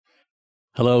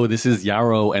Hello, this is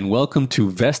Yarrow, and welcome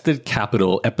to Vested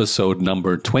Capital episode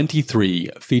number 23,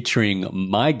 featuring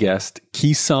my guest,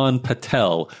 Kison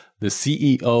Patel, the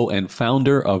CEO and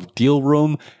founder of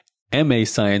DealRoom,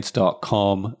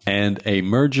 MAScience.com, and a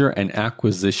merger and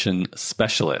acquisition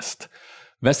specialist.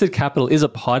 Vested Capital is a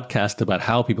podcast about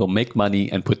how people make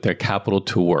money and put their capital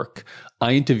to work.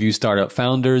 I interview startup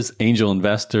founders, angel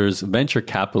investors, venture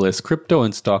capitalists, crypto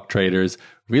and stock traders,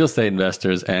 real estate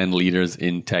investors, and leaders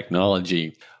in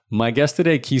technology. My guest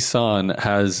today, Kison,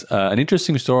 has an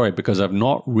interesting story because I've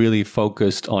not really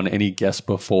focused on any guests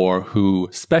before who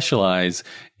specialize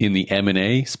in the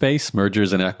M&A space,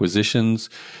 mergers and acquisitions,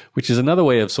 which is another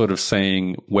way of sort of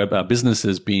saying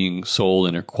businesses being sold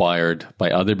and acquired by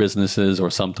other businesses,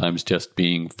 or sometimes just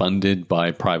being funded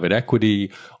by private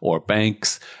equity or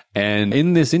banks. And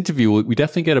in this interview, we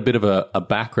definitely get a bit of a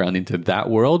background into that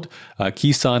world.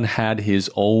 Kison had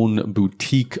his own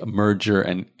boutique merger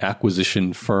and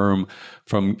acquisition firm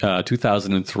from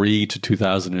 2003 to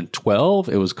 2012.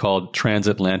 It was called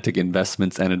Transatlantic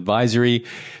Investments and Advisory.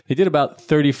 They did about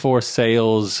 34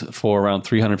 sales for around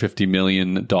 $350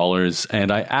 million.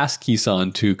 And I asked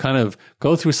Kison to kind of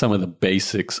go through some of the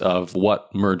basics of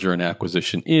what merger and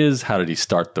acquisition is. How did he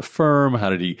start the firm? How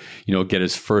did he, get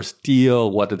his first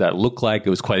deal? What did that look like?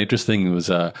 It was quite interesting. It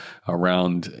was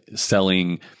around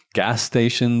selling gas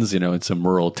stations, in some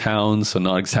rural towns, so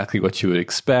not exactly what you would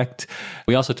expect.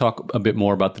 We also talk a bit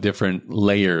more about the different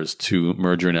layers to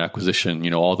merger and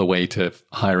acquisition, all the way to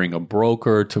hiring a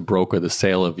broker to broker the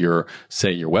sale of your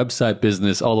website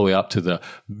business, all the way up to the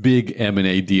big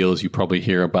M&A deals you probably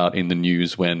hear about in the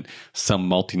news when some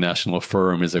multinational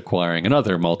firm is acquiring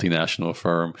another multinational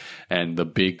firm and the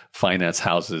big finance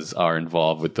houses are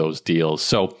involved with those deals.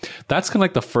 So that's kind of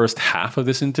like the first half of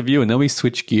this interview. And then we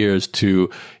switch gears to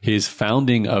his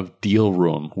founding of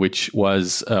DealRoom, which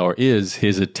was or is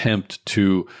his attempt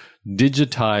to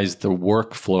digitize the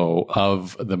workflow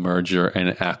of the merger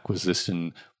and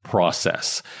acquisition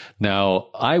process. Now,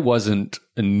 I wasn't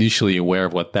initially aware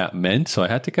of what that meant, so I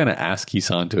had to kind of ask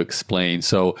Kison to explain.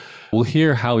 So we'll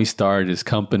hear how he started his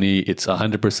company. It's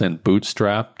 100%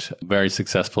 bootstrapped, very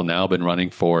successful now, been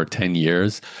running for 10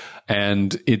 years.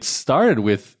 And it started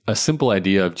with a simple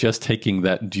idea of just taking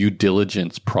that due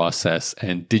diligence process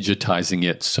and digitizing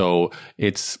it so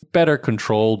it's better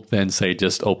controlled than, say,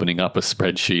 just opening up a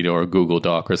spreadsheet or a Google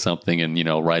Doc or something and,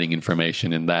 writing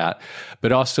information in that.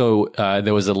 But also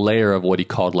there was a layer of what he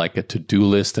called like a to-do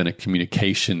list and a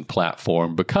communication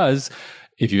platform, because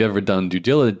if you've ever done due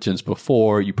diligence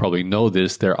before, you probably know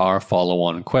this. There are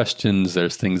follow-on questions.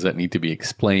 There's things that need to be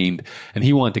explained. And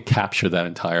he wanted to capture that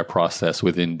entire process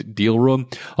within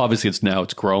DealRoom. Obviously,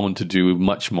 it's grown to do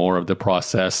much more of the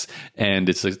process, and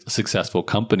it's a successful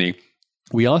company.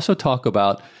 We also talk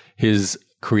about his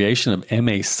creation of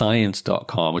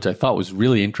MAScience.com, which I thought was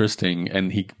really interesting.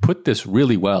 And he put this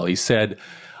really well. He said,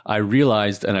 I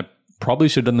realized, and I probably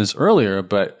should have done this earlier,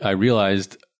 but I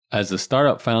realized as a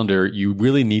startup founder, you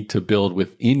really need to build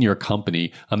within your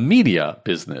company a media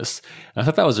business. And I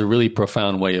thought that was a really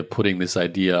profound way of putting this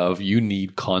idea of you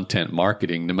need content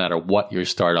marketing no matter what your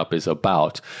startup is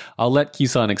about. I'll let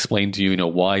Kison explain to you,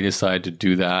 why he decided to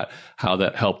do that, how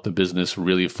that helped the business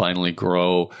really finally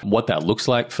grow, what that looks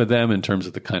like for them in terms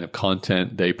of the kind of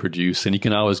content they produce. And you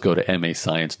can always go to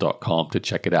mascience.com to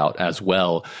check it out as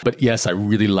well. But yes, I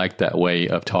really like that way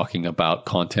of talking about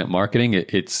content marketing.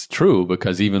 It's true,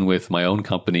 because even with my own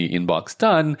company, Inbox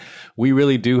Done, we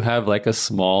really do have like a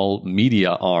small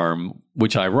media arm,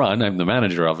 which I run. I'm the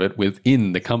manager of it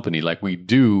within the company. Like we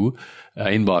do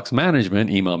inbox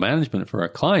management, email management for our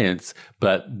clients,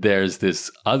 but there's this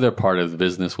other part of the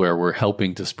business where we're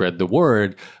helping to spread the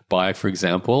word by, for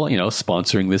example,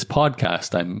 sponsoring this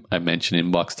podcast. I mentioned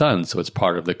Inbox Done, so it's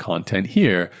part of the content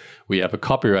here. We have a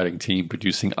copywriting team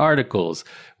producing articles.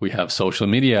 We have social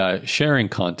media sharing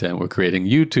content. We're creating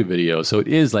YouTube videos. So it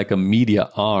is like a media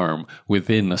arm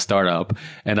within a startup.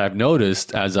 And I've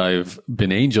noticed as I've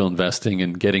been angel investing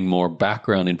and getting more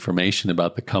background information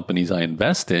about the companies I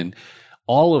invest in,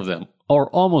 all of them, or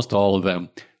almost all of them,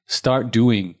 start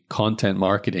doing content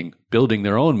marketing, building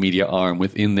their own media arm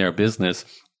within their business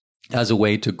as a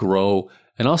way to grow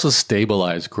and also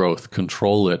stabilize growth,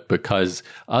 control it, because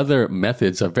other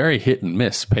methods are very hit and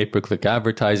miss. Pay-per-click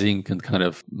advertising can kind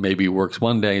of maybe works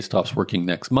one day, stops working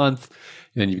next month.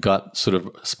 then you've got sort of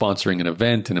sponsoring an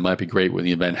event, and it might be great when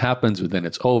the event happens, but then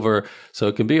it's over. So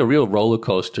it can be a real roller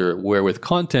coaster where with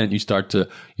content, you start to,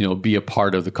 be a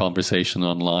part of the conversation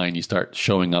online. You start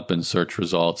showing up in search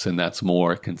results, and that's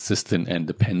more consistent and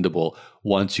dependable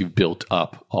once you've built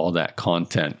up all that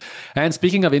content. And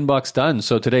speaking of Inbox Done,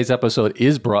 so today's episode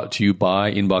is brought to you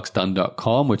by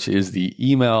inboxdone.com, which is the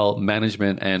email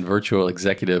management and virtual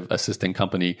executive assistant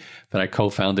company that I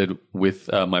co-founded with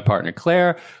my partner,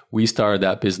 Claire. We started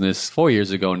that business 4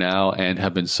 years ago now and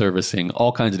have been servicing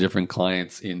all kinds of different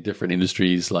clients in different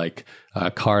industries like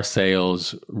car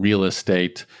sales, real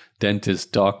estate, dentists,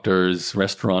 doctors,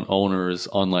 restaurant owners,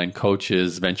 online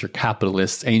coaches, venture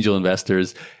capitalists, angel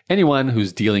investors, anyone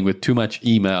who's dealing with too much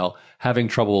email, having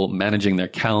trouble managing their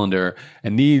calendar,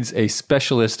 and needs a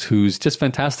specialist who's just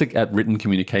fantastic at written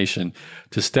communication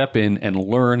to step in and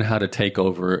learn how to take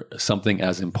over something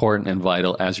as important and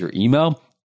vital as your email.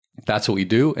 That's what we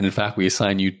do. And in fact, we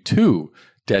assign you 2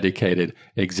 dedicated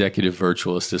executive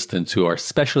virtual assistants who are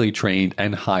specially trained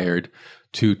and hired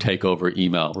to take over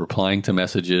email, replying to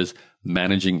messages,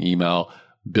 managing email,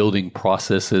 building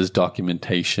processes,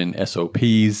 documentation,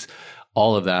 SOPs,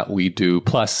 all of that we do,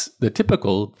 plus the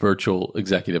typical virtual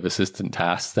executive assistant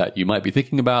tasks that you might be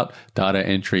thinking about, data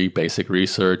entry, basic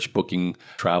research, booking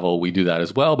travel. We do that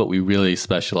as well, but we really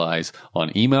specialize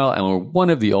on email. And we're one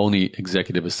of the only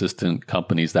executive assistant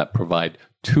companies that provide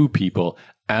 2 people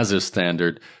as a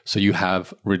standard, so you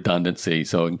have redundancy.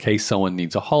 So in case someone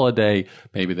needs a holiday,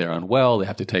 maybe they're unwell, they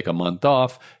have to take a month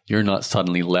off, you're not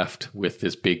suddenly left with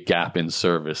this big gap in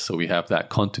service. So we have that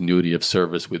continuity of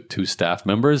service with 2 staff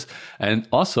members. And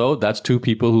also that's 2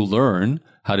 people who learn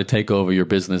how to take over your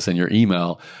business and your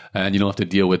email. And you don't have to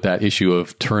deal with that issue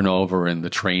of turnover and the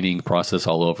training process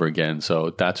all over again.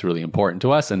 So that's really important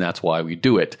to us, and that's why we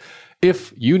do it.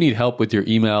 If you need help with your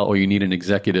email or you need an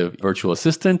executive virtual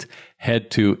assistant,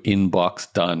 head to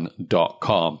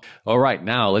inboxdone.com. All right,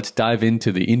 now let's dive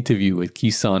into the interview with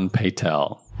Kison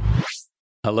Patel.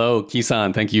 Hello,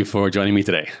 Kison. Thank you for joining me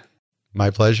today.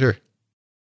 My pleasure.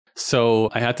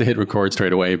 So I had to hit record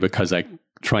straight away because I'm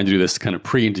trying to do this kind of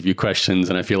pre-interview questions,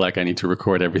 and I feel like I need to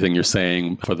record everything you're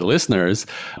saying for the listeners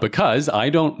because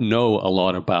I don't know a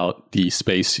lot about the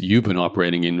space you've been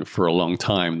operating in for a long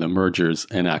time, the mergers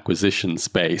and acquisition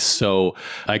space. So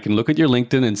I can look at your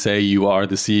LinkedIn and say you are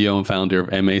the CEO and founder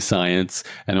of MA Science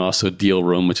and also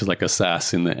DealRoom, which is like a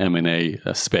SaaS in the M&A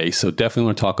space. So definitely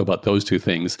want to talk about those 2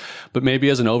 things. But maybe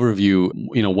as an overview,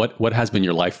 what has been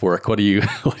your life work? What are you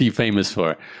famous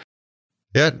for?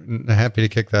 Yeah, happy to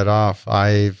kick that off.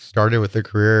 I've started with a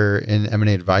career in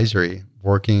M&A advisory,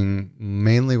 working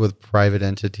mainly with private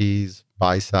entities,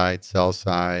 buy side, sell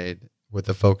side, with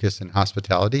a focus in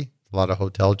hospitality, a lot of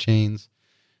hotel chains,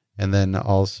 and then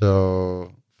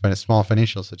also small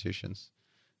financial institutions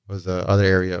was the other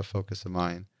area of focus of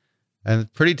mine.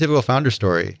 And pretty typical founder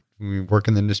story. When you work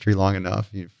in the industry long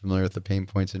enough, you're familiar with the pain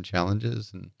points and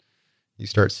challenges, and you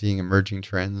start seeing emerging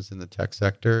trends in the tech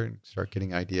sector and start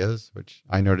getting ideas, which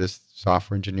I noticed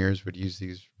software engineers would use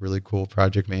these really cool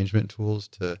project management tools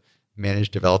to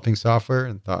manage developing software,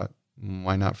 and thought,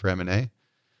 why not for M&A?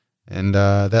 And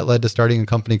that led to starting a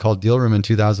company called DealRoom in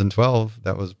 2012.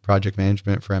 That was project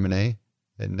management for M&A.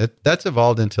 And that's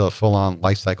evolved into a full-on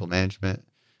lifecycle management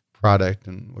product,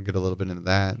 and we'll get a little bit into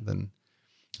that. Then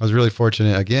I was really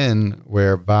fortunate again,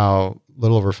 where about a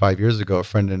little over 5 years ago, a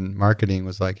friend in marketing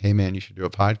was like, hey man, you should do a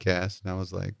podcast. And I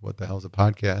was like, what the hell is a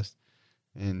podcast?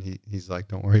 And he's like,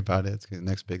 don't worry about it. It's the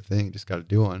next big thing. You just got to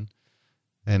do one.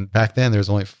 And back then there was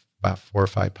only about 4 or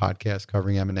 5 podcasts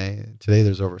covering M&A. Today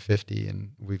there's over 50,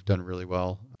 and we've done really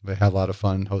well. We had a lot of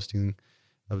fun hosting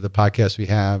of the podcasts we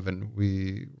have, and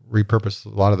we repurposed a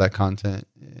lot of that content.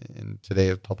 And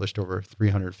today I've published over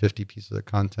 350 pieces of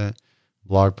content,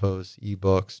 blog posts,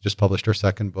 ebooks, just published our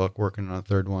 2nd book, working on a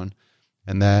 3rd one.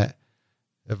 And that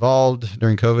evolved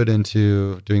during COVID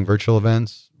into doing virtual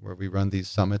events where we run these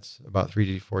summits about 3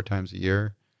 to 4 times a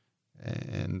year,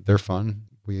 and they're fun.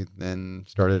 We then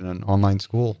started an online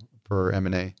school for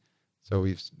M&A. So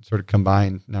we've sort of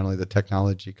combined not only the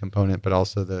technology component, but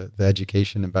also the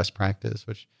education and best practice,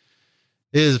 which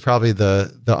is probably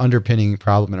the underpinning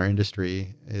problem in our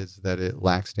industry, is that it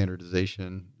lacks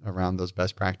standardization around those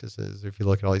best practices. If you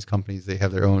look at all these companies, they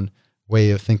have their own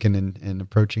way of thinking and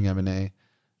approaching M&A.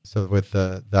 So with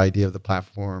the idea of the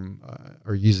platform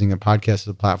or using a podcast as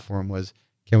a platform was,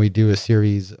 can we do a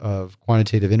series of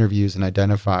quantitative interviews and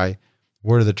identify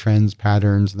what are the trends,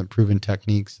 patterns, and the proven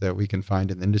techniques that we can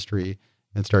find in the industry,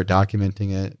 and start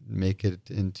documenting it, make it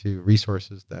into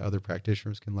resources that other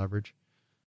practitioners can leverage?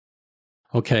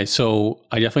 Okay, so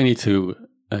I definitely need to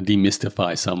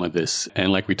demystify some of this.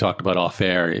 And like we talked about off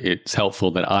air, it's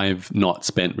helpful that I've not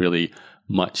spent really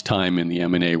much time in the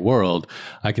M&A world.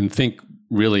 I can think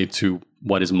really to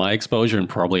what is my exposure, and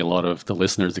probably a lot of the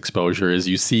listeners' exposure, is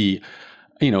you see,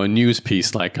 a news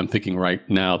piece. Like I'm thinking right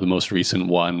now, the most recent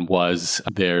one was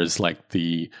there's like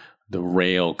the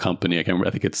rail company. I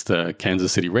think it's the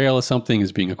Kansas City Rail or something,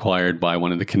 is being acquired by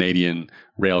one of the Canadian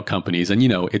rail companies. And,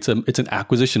 it's an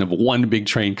acquisition of one big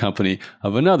train company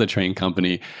of another train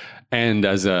company. And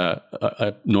as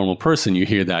a normal person, you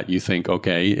hear that, you think,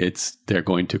 okay, they're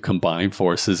going to combine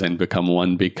forces and become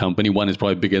one big company. One is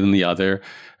probably bigger than the other,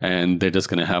 and they're just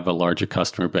going to have a larger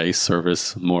customer base,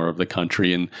 service more of the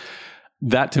country. And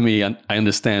that, to me, I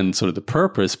understand sort of the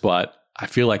purpose, but I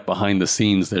feel like behind the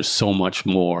scenes, there's so much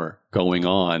more going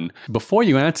on. Before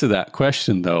you answer that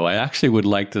question, though, I actually would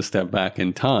like to step back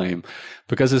in time,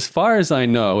 because as far as I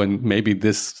know, and maybe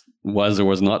this was or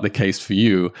was not the case for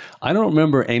you, I don't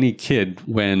remember any kid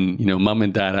when, mom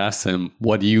and dad ask them,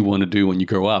 what do you want to do when you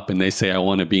grow up? And they say, I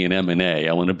want to be in M&A.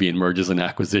 I want to be in mergers and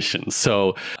acquisitions.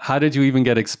 So how did you even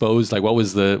get exposed? Like, what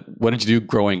did you do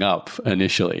growing up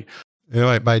initially?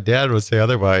 My dad would say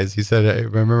otherwise. He said, I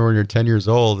remember when you're 10 years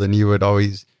old and you would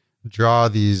always draw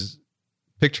these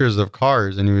pictures of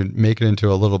cars and you would make it into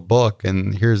a little book.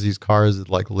 And here's these cars with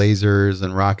like lasers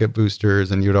and rocket boosters.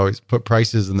 And you'd always put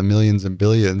prices in the millions and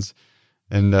billions.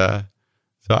 And so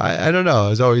I don't know. I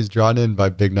was always drawn in by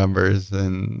big numbers.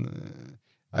 And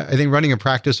I think running a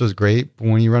practice was great. But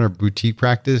when you run a boutique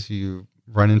practice, you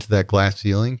run into that glass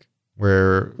ceiling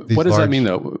where what does that mean,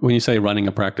 though? When you say running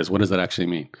a practice, what does that actually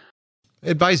mean?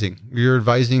 Advising. You're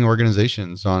advising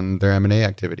organizations on their M&A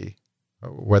activity,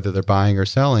 whether they're buying or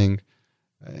selling.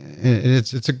 And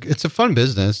it's a fun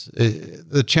business.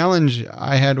 The challenge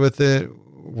I had with it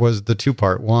was the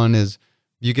two-part. One is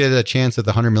you get a chance at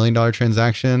the $100 million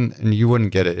transaction and you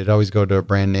wouldn't get it. It'd always go to a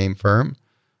brand name firm.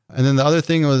 And then the other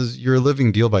thing was you're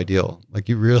living deal by deal. Like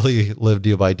you really live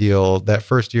deal by deal. That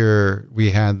first year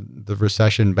we had the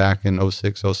recession back in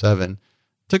 06, 07,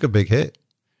 took a big hit.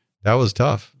 That was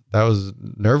tough. That was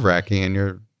nerve wracking.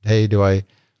 And hey, do I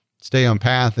stay on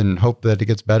path and hope that it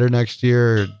gets better next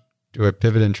year? Or do I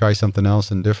pivot and try something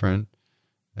else and different?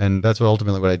 And that's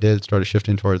what I did, started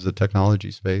shifting towards the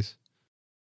technology space.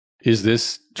 Is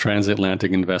this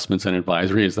Transatlantic Investments and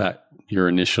Advisory? Is that your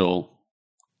initial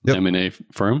M&A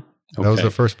firm? Okay. That was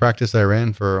the first practice I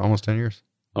ran for almost 10 years.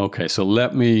 Okay. So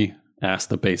let me ask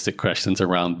the basic questions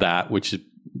around that, which would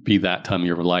be that time of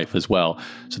your life as well.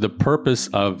 So the purpose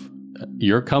of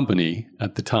your company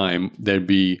at the time, there'd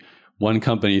be one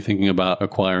company thinking about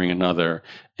acquiring another,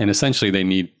 and essentially they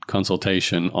need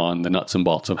consultation on the nuts and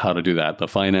bolts of how to do that, the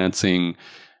financing,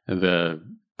 the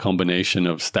combination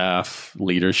of staff,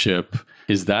 leadership.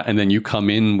 Is that, and then you come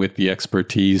in with the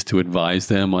expertise to advise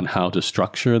them on how to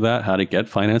structure that, how to get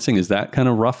financing. Is that kind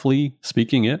of roughly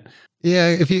speaking it? Yeah,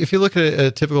 if you look at a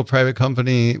typical private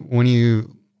company, when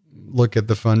you look at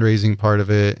the fundraising part of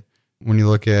it, when you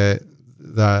look at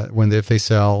that, if they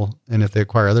sell and if they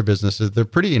acquire other businesses, they're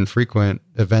pretty infrequent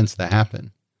events that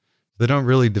happen. They don't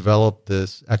really develop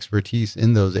this expertise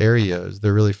in those areas.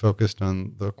 They're really focused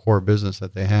on the core business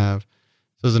that they have.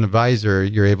 So as an advisor,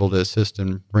 you're able to assist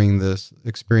and bring this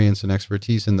experience and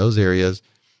expertise in those areas.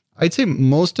 I'd say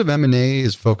most of M&A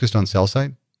is focused on sell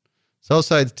side. Sell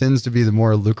side tends to be the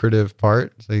more lucrative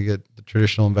part. So you get the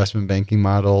traditional investment banking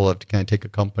model of to kind of take a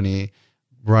company,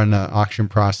 run an auction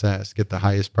process, get the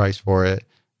highest price for it,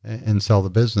 and sell the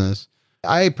business.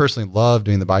 I personally love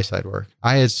doing the buy side work.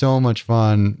 I had so much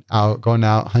fun going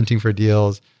out hunting for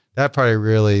deals. That part I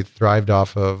really thrived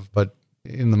off of, but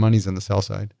the money's in the sell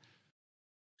side.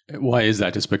 Why is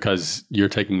that? Just because you're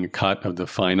taking a cut of the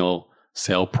final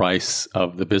sale price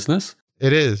of the business?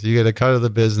 It is. You get a cut of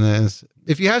the business.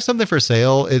 If you have something for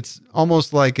sale, it's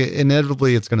almost like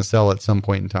inevitably it's going to sell at some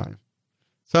point in time.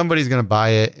 Somebody's going to buy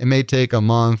it. It may take a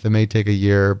month. It may take a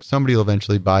year. Somebody will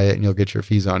eventually buy it and you'll get your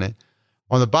fees on it.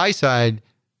 On the buy side,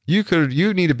 you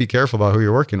need to be careful about who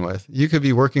you're working with. You could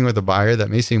be working with a buyer that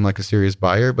may seem like a serious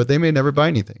buyer, but they may never buy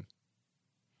anything.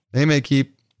 They may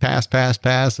keep pass,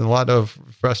 and a lot of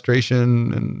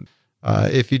frustration. And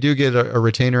if you do get a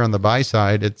retainer on the buy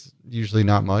side, it's usually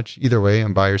not much either way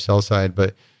on buy or sell side.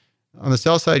 But on the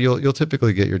sell side, you'll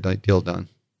typically get your deal done.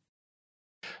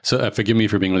 So forgive me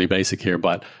for being really basic here,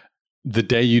 but the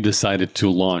day you decided to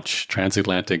launch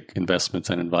Transatlantic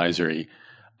Investments and Advisory,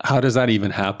 how does that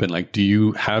even happen? Like, do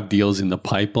you have deals in the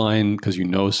pipeline because you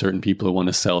know certain people who want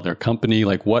to sell their company?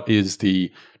 Like, what is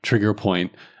the trigger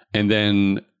point? And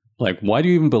then, like, why do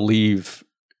you even believe,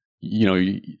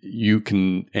 you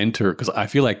can enter? Because I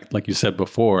feel like you said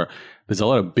before, there's a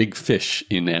lot of big fish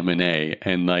in M&A.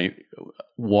 And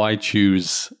why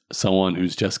choose someone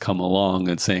who's just come along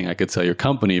and saying, I could sell your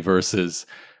company versus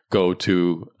go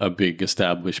to a big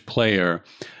established player?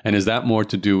 And is that more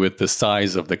to do with the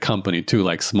size of the company too?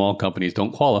 Like small companies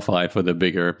don't qualify for the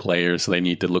bigger players, so they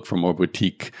need to look for more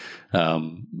boutique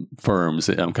firms.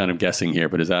 I'm kind of guessing here,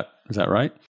 but is that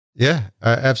right? Yeah,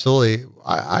 absolutely.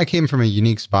 I came from a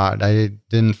unique spot. I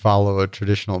didn't follow a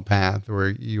traditional path where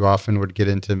you often would get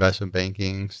into investment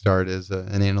banking, start as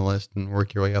an analyst and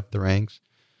work your way up the ranks.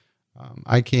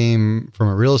 I came from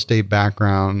a real estate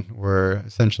background where I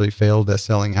essentially failed at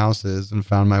selling houses and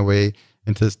found my way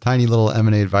into this tiny little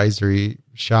M&A advisory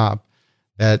shop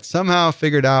that somehow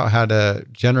figured out how to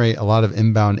generate a lot of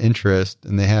inbound interest.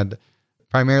 And they had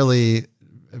primarily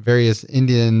various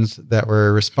Indians that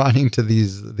were responding to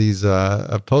these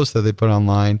posts that they put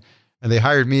online. And they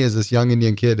hired me as this young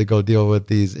Indian kid to go deal with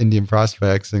these Indian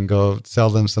prospects and go sell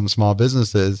them some small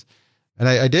businesses. And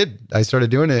I did. I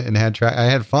started doing it and I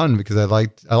had fun because I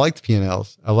liked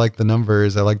P&Ls. I liked the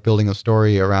numbers. I liked building a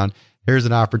story around here's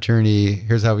an opportunity.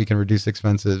 Here's how we can reduce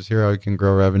expenses. Here's how we can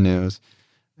grow revenues.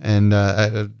 And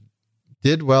I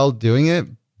did well doing it,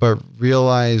 but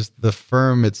realized the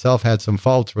firm itself had some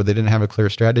faults where they didn't have a clear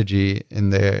strategy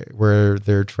where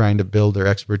they're trying to build their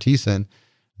expertise in.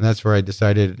 And that's where I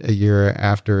decided a year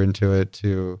after into it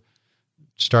to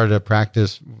start a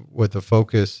practice with a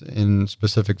focus in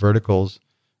specific verticals.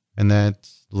 And that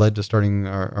led to starting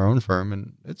our own firm.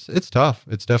 And it's tough.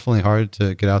 It's definitely hard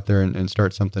to get out there and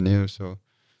start something new. So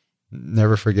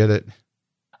never forget it.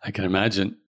 I can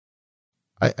imagine.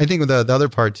 I think the other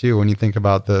part too, when you think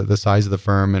about the size of the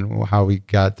firm and how we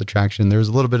got the traction, there's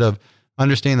a little bit of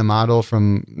understanding the model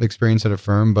from experience at a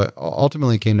firm, but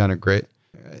ultimately it came down to grit.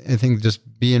 I think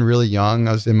just being really young,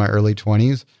 I was in my early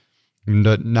 20s,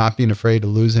 not being afraid to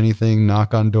lose anything,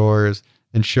 knock on doors,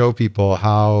 and show people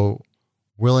how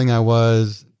willing I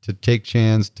was to take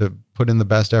chance, to put in the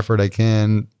best effort I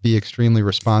can, be extremely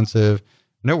responsive.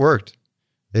 And it worked.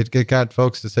 It got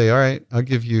folks to say, all right, I'll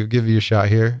give you a shot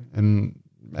here. And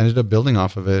ended up building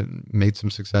off of it, made some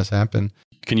success happen.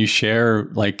 Can you share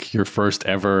like your first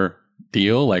ever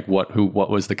deal? Like what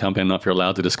was the company? I don't know if you're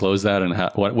allowed to disclose that. And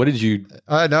what did you?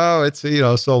 I know it's,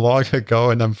 so long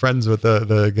ago, and I'm friends with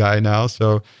the guy now.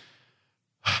 So,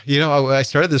 I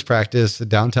started this practice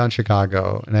downtown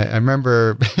Chicago, and I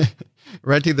remember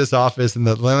renting this office, and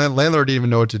the landlord didn't even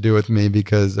know what to do with me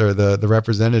or the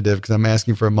representative, because I'm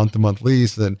asking for a month-to-month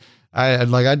lease. And I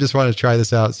just want to try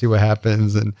this out, see what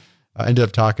happens. And I ended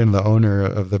up talking to the owner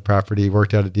of the property,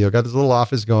 worked out a deal, got this little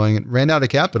office going, and ran out of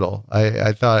capital.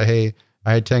 I thought, hey,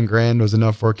 I had 10 grand, was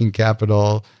enough working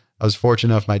capital. I was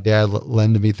fortunate enough, my dad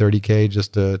lended me 30K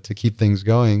just to keep things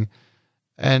going.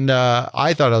 And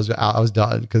I thought I was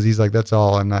done, because he's like, that's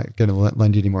all. I'm not going to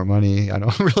lend you any more money. I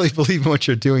don't really believe in what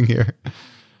you're doing here.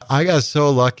 I got so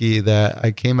lucky that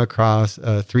I came across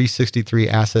a 363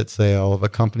 asset sale of a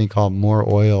company called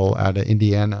More Oil out of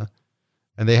Indiana.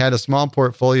 And they had a small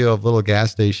portfolio of little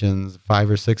gas stations,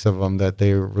 5 or 6 of them, that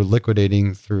they were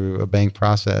liquidating through a bank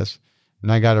process.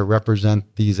 And I got to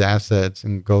represent these assets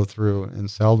and go through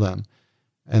and sell them.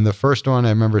 And the first one I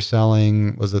remember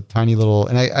selling was a tiny little,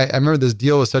 and I remember this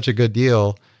deal was such a good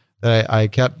deal that I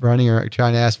kept running or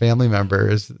trying to ask family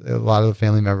members. A lot of the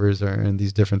family members are in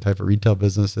these different type of retail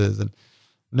businesses, and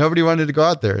nobody wanted to go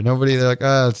out there. They're like,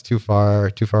 it's too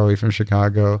far away from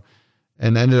Chicago.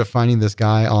 And ended up finding this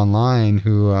guy online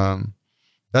who,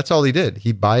 that's all he did.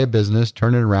 He'd buy a business,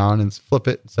 turn it around and flip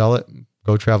it, sell it,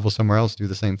 go travel somewhere else, do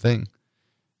the same thing.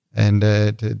 And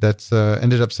that's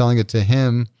ended up selling it to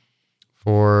him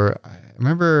for, I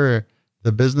remember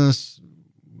the business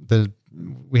that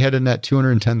we had a net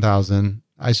 210,000.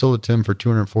 I sold it to him for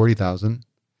 240,000.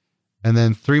 And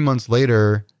then 3 months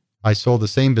later, I sold the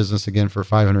same business again for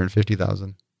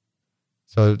 550,000.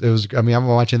 So it was, I'm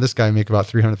watching this guy make about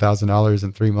 $300,000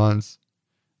 in 3 months.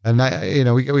 And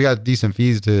we got decent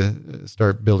fees to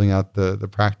start building out the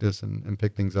practice and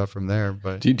pick things up from there.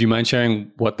 But do you mind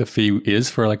sharing what the fee is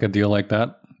for like a deal like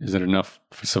that? Is it enough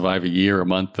to survive a year, a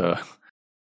month?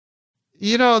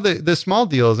 The small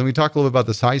deals, and we talk a little bit about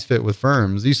the size fit with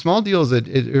firms. These small deals, it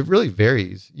really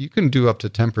varies. You can do up to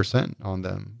 10% on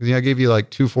them. Because I gave you like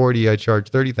 240, I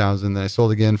charged 30,000, then I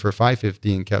sold again for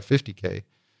 550 and kept 50K.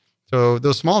 So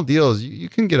those small deals, you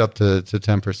can get up to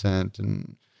 10%.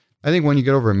 And I think when you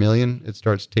get over $1 million, it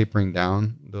starts tapering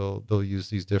down. They'll use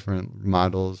these different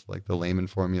models like the Lehman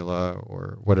formula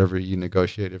or whatever you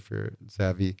negotiate if you're a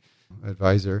savvy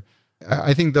advisor.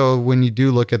 I think though, when you do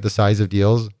look at the size of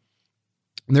deals,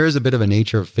 there is a bit of a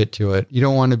nature of fit to it. You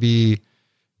don't want to be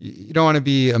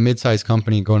a mid-sized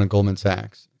company going to Goldman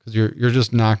Sachs, because you're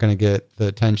just not going to get the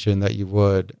attention that you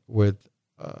would with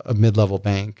a mid-level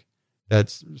bank.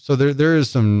 So there is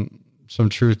some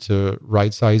truth to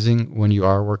right sizing when you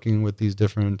are working with these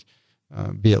different,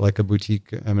 be it like a boutique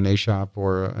M&A shop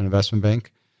or an investment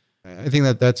bank. I think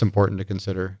that's important to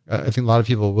consider. I think a lot of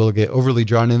people will get overly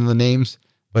drawn into the names,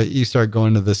 but you start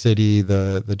going to the city,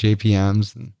 the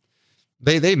JPMs, and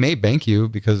they may bank you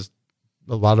because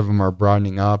a lot of them are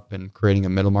broadening up and creating a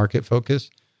middle market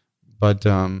focus. But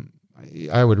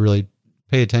I would really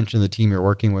pay attention to the team you're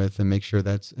working with and make sure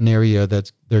that's an area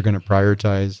that they're going to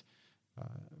prioritize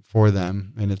for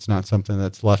them, and it's not something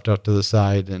that's left out to the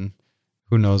side and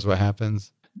who knows what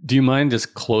happens. Do you mind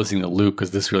just closing the loop?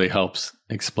 Because this really helps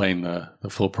explain the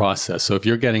full process. So if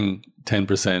you're getting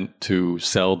 10% to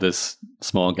sell this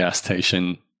small gas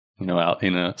station, out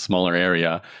in a smaller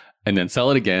area, and then sell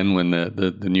it again when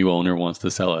the new owner wants to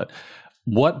sell it,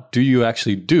 what do you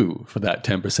actually do for that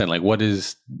 10%? Like, what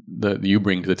is you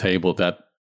bring to the table that?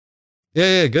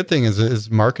 Yeah. Good thing is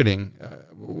marketing.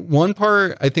 One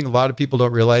part I think a lot of people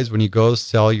don't realize when you go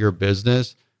sell your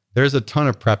business, there's a ton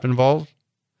of prep involved.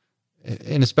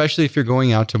 And especially if you're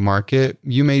going out to market,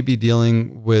 you may be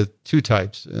dealing with two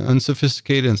types,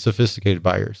 unsophisticated and sophisticated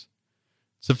buyers.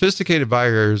 Sophisticated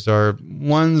buyers are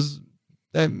ones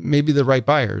that may be the right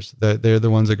buyers, that they're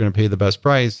the ones that are going to pay the best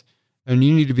price. And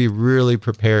you need to be really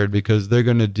prepared because they're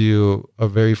going to do a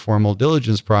very formal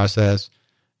diligence process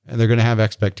and they're going to have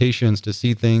expectations to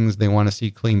see things. They want to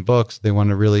see clean books. They want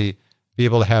to really be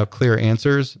able to have clear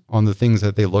answers on the things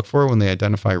that they look for when they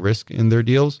identify risk in their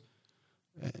deals.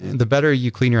 And the better you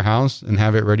clean your house and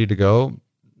have it ready to go,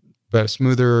 the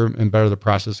smoother and better the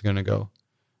process is going to go.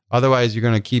 Otherwise, you're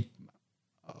going to keep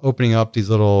opening up these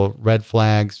little red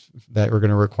flags that are going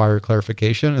to require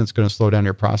clarification, and it's going to slow down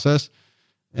your process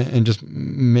and just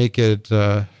make it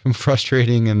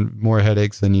frustrating and more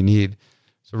headaches than you need.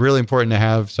 So really important to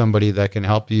have somebody that can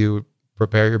help you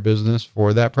prepare your business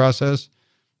for that process.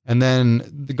 And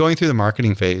then going through the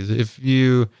marketing phase, if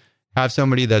you have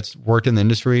somebody that's worked in the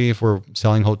industry, if we're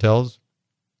selling hotels,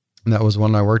 and that was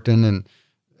one I worked in, and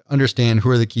understand who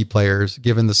are the key players.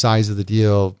 Given the size of the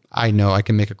deal, I know I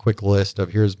can make a quick list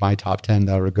of here's my top 10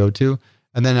 that I would go to.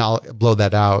 And then I'll blow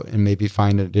that out and maybe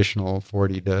find an additional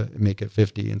 40 to make it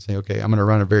 50 and say, okay, I'm going to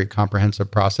run a very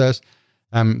comprehensive process.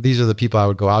 These are the people I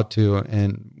would go out to.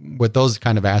 And with those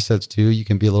kind of assets too, you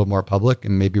can be a little more public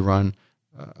and maybe run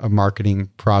a marketing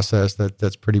process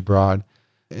that's pretty broad.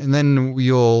 And then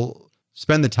you'll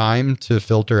spend the time to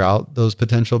filter out those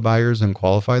potential buyers and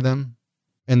qualify them.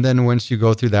 And then once you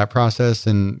go through that process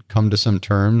and come to some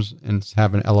terms and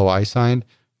have an LOI signed,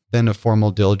 then a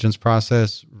formal diligence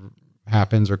process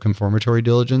happens, or confirmatory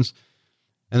diligence.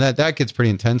 And that gets pretty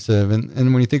intensive.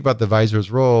 And when you think about the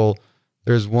advisor's role,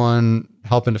 there's one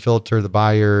helping to filter the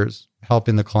buyers,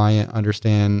 helping the client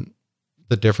understand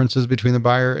the differences between the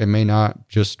buyer. It may not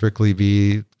just strictly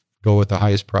be go with the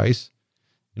highest price.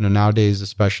 Nowadays,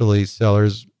 especially,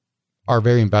 sellers are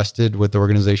very invested with the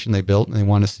organization they built, and they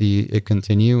want to see it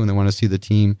continue, and they want to see the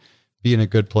team be in a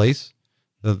good place.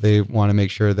 So they want to make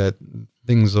sure that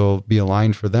things will be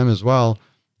aligned for them as well.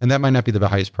 And that might not be the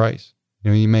highest price.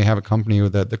 You may have a company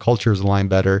that the culture is aligned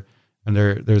better, and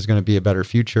there's going to be a better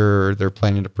future, or they're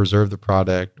planning to preserve the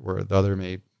product, where the other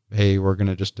may, hey, we're going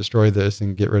to just destroy this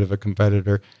and get rid of a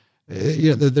competitor.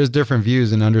 There's different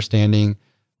views, and understanding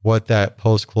what that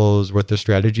post-close, what the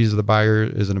strategies of the buyer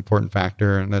is an important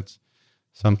factor. And that's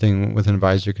something with an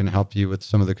advisor can help you with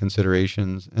some of the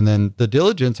considerations. And then the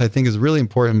diligence, I think, is really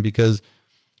important because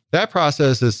that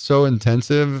process is so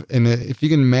intensive. And if you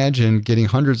can imagine getting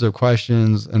hundreds of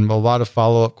questions and a lot of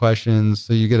follow-up questions,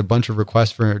 so you get a bunch of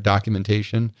requests for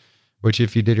documentation, which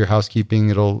if you did your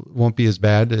housekeeping, won't be as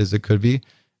bad as it could be.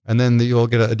 And then you'll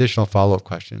get additional follow-up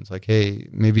questions like, hey,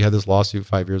 maybe you had this lawsuit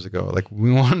 5 years ago. Like,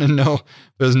 we want to know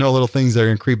there's no little things that are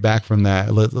going to creep back from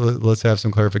that. Let's have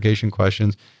some clarification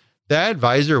questions. That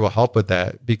advisor will help with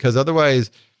that, because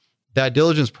otherwise that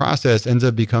diligence process ends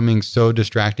up becoming so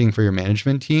distracting for your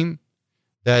management team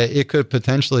that it could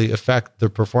potentially affect the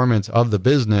performance of the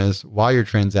business while you're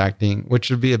transacting,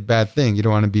 which would be a bad thing. You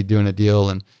don't want to be doing a deal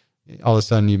and all of a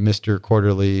sudden you missed your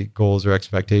quarterly goals or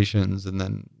expectations, and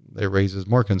then it raises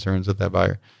more concerns with that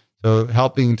buyer. So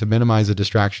helping to minimize the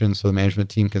distractions so the management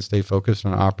team can stay focused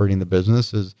on operating the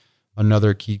business is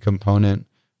another key component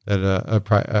that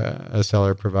a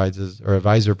seller provides or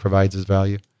advisor provides as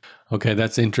value. Okay,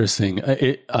 that's interesting.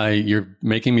 You're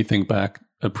making me think back.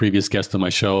 A previous guest on my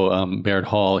show, Baird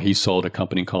Hall, he sold a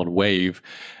company called Wave.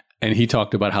 And he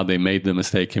talked about how they made the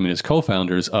mistake, him and his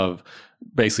co-founders, of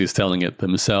basically selling it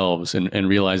themselves and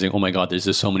realizing, oh my God, there's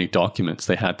just so many documents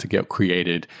they had to get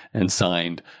created and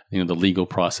signed, the legal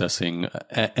processing.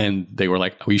 And they were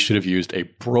like, we should have used a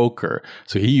broker.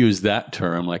 So he used that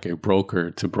term, like a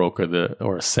broker to broker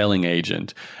or a selling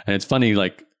agent. And it's funny,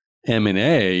 like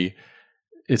M&A,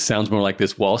 it sounds more like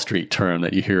this Wall Street term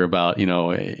that you hear about,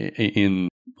 in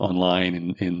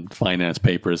online in finance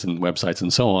papers and websites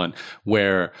and so on,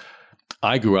 where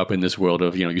I grew up in this world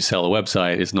of, you sell a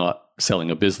website, it's not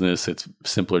selling a business, it's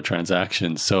simpler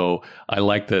transactions. So I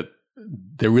like that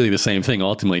they're really the same thing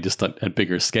ultimately, just at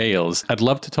bigger scales. I'd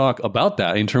love to talk about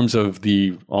that in terms of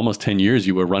the almost 10 years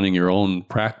you were running your own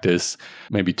practice.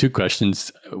 Maybe two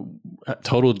questions: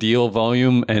 total deal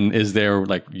volume, and is there,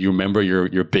 like, you remember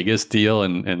your biggest deal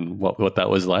and what that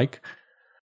was like?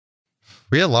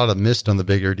 We had a lot of missed on the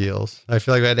bigger deals. I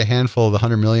feel like we had a handful of the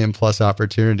 100 million plus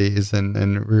opportunities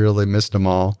and really missed them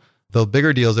all. The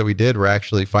bigger deals that we did were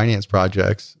actually finance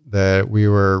projects that we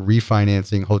were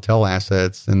refinancing hotel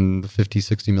assets in the $50,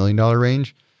 $60 million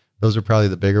range. Those are probably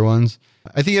the bigger ones.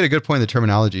 I think you had a good point in the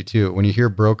terminology too. When you hear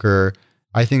broker,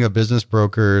 I think of business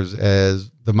brokers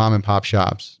as the mom and pop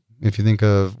shops. If you think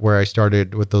of where I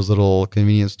started with those little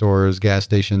convenience stores, gas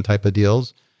station type of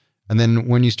deals. And then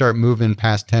when you start moving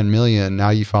past 10 million, now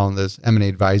you fall in this M&A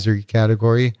advisory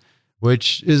category,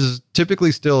 which is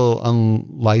typically still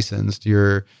unlicensed.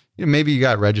 Maybe you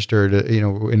got registered,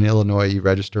 in Illinois, you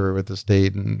register with the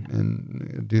state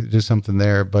and do something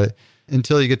there. But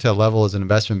until you get to a level as an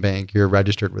investment bank, you're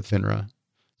registered with FINRA.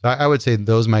 So I would say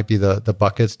those might be the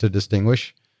buckets to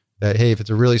distinguish that, hey, if it's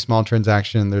a really small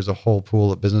transaction, there's a whole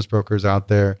pool of business brokers out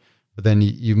there. But then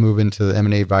you move into the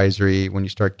M&A advisory when you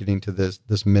start getting to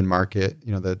this mid-market,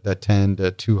 that 10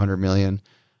 to 200 million.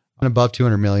 And above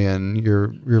 200 million,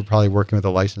 you're probably working with a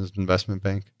licensed investment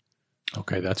bank.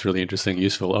 Okay, that's really interesting,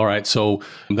 useful. All right, so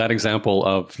that example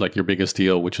of like your biggest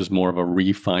deal, which was more of a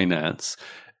refinance,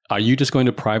 are you just going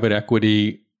to private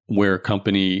equity where a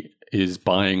company is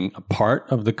buying a part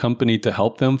of the company to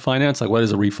help them finance? Like, what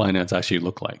does a refinance actually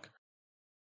look like?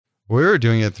 We were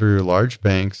doing it through large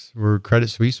banks, where Credit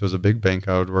Suisse was a big bank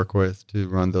I would work with to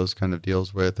run those kind of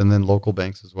deals with, and then local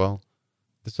banks as well.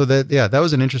 So that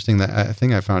was an interesting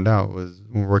thing I found out was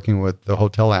working with the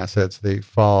hotel assets. They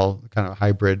fall kind of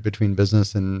hybrid between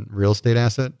business and real estate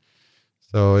asset.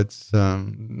 So it's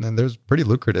and there's pretty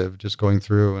lucrative just going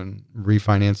through and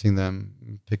refinancing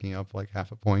them, picking up like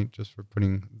half a point just for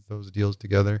putting those deals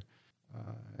together.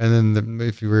 And then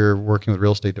if you were working with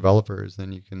real estate developers,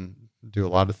 then you can do a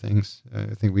lot of things.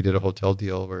 I think we did a hotel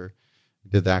deal where we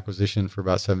did the acquisition for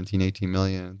about 17, 18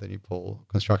 million. Then you pull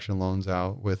construction loans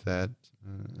out with that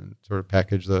and sort of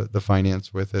package the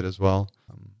finance with it as well.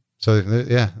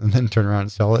 And then turn around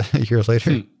and sell it a year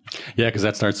later. Yeah, because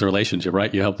that starts the relationship,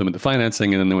 right? You help them with the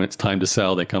financing, and then when it's time to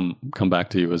sell, they come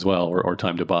back to you as well, or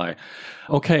time to buy.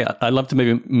 Okay, I'd love to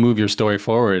maybe move your story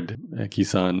forward,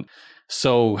 Kison.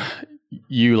 So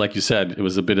you, like you said, it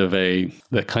was a bit of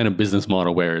that kind of business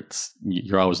model where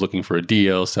you're always looking for a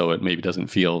deal, so it maybe doesn't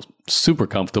feel super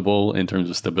comfortable in terms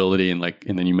of stability. And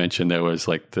then you mentioned there was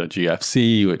like the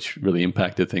GFC, which really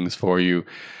impacted things for you.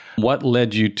 What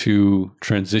led you to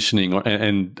transitioning,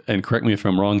 and correct me if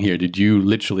I'm wrong here, did you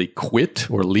literally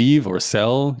quit or leave or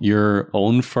sell your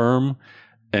own firm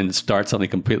and start something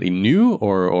completely new?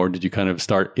 Or did you kind of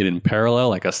start it in parallel,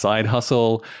 like a side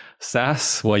hustle,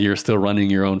 SaaS, while you're still running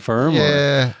your own firm?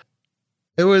 Yeah,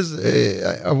 it was,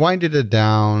 I winded it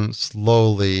down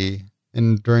slowly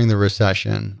during the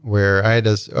recession where I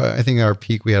think at our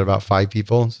peak, we had about 5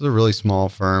 people. This is a really small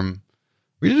firm.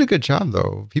 We did a good job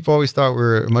though. People always thought we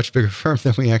were a much bigger firm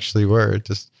than we actually were.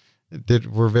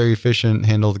 We're very efficient,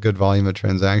 handled a good volume of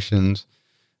transactions.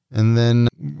 And then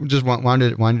just wound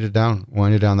it down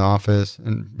the office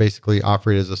and basically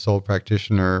operated as a sole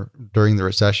practitioner during the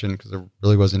recession because there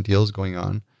really wasn't deals going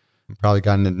on. Probably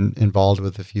gotten involved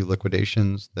with a few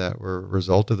liquidations that were a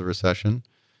result of the recession.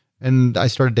 And I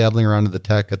started dabbling around in the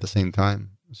tech at the same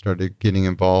time. Started getting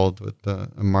involved with a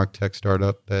MarkTech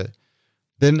startup that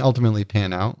didn't ultimately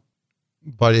pan out,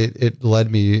 but it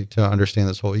led me to understand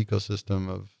this whole ecosystem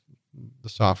of the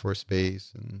software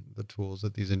space and the tools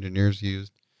that these engineers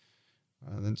used.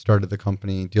 Then started the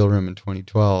company DealRoom in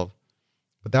 2012,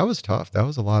 but that was tough. That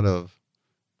was a lot of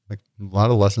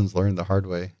lessons learned the hard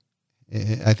way.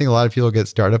 I think a lot of people get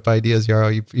startup ideas.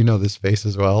 Yaro, you know this space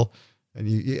as well, and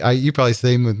you probably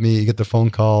same with me. You get the phone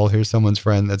call. Here's someone's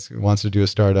friend that wants to do a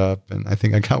startup, and I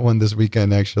think I got one this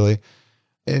weekend actually.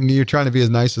 And you're trying to be as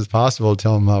nice as possible,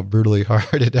 tell them how brutally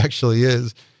hard it actually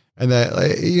is, and that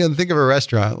think of a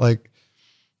restaurant like.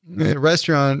 A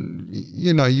restaurant,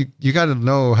 you got to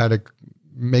know how to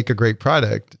make a great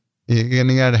product. You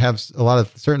got to have a lot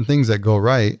of certain things that go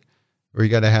right, where you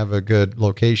got to have a good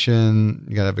location,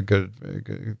 you got to have a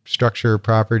good structure,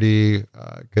 property,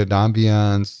 good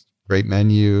ambiance, great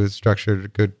menus,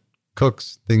 structured, good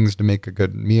cooks, things to make a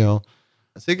good meal.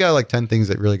 So you got like 10 things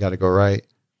that really got to go right.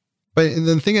 But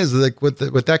the thing is, like with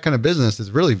that kind of business, it's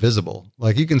really visible.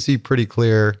 Like you can see pretty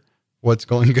clear what's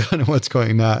going good and what's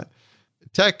going not.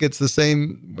 Tech, it's the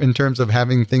same in terms of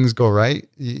having things go right.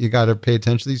 You got to pay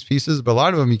attention to these pieces, but a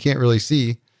lot of them you can't really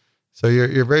see. So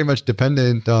you're very much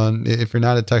dependent on, if you're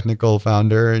not a technical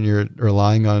founder and you're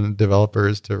relying on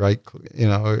developers to write,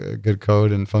 good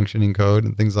code and functioning code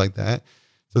and things like that.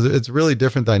 So it's a really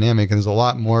different dynamic, and there's a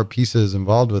lot more pieces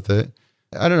involved with it.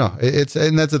 I don't know.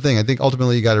 And that's the thing. I think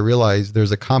ultimately you got to realize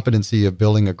there's a competency of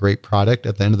building a great product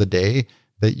at the end of the day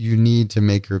that you need to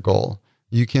make your goal.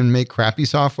 You can make crappy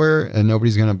software and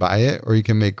nobody's going to buy it, or you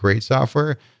can make great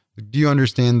software. Do you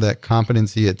understand that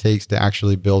competency it takes to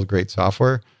actually build great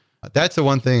software? That's the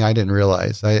one thing I didn't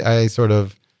realize. I sort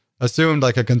of assumed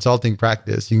like a consulting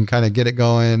practice. You can kind of get it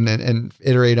going and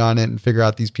iterate on it and figure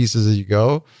out these pieces as you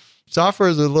go. Software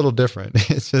is a little different.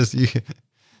 It's just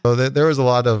so there was a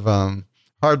lot of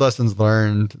hard lessons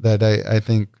learned that I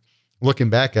think looking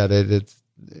back at it,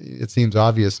 it seems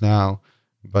obvious now.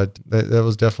 But there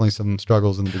was definitely some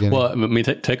struggles in the beginning. Well, I mean,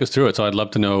 take us through it. So I'd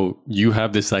love to know, you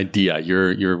have this idea.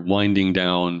 You're winding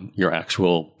down your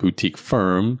actual boutique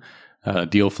firm.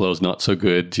 Deal flow is not so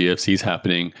good. GFC's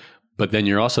happening. But then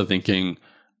you're also thinking,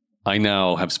 I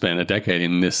now have spent a decade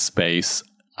in this space.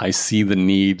 I see the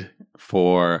need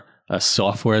for a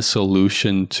software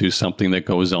solution to something that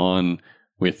goes on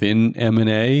within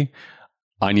M&A.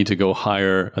 I need to go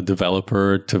hire a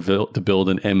developer to build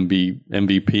an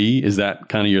MVP. Is that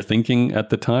kind of your thinking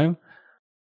at the time?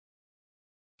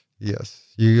 Yes.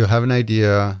 You have an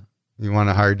idea. You want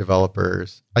to hire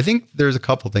developers. I think there's a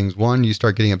couple things. One, you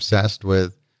start getting obsessed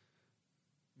with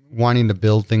wanting to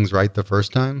build things right the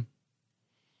first time.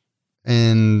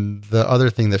 And the other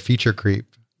thing, the feature creep.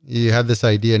 You have this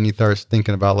idea and you start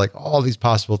thinking about like all these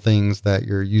possible things that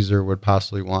your user would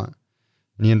possibly want.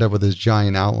 And you end up with this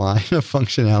giant outline of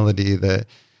functionality that,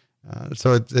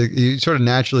 you sort of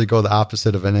naturally go the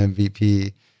opposite of an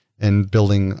MVP and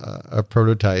building a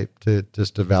prototype to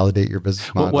validate your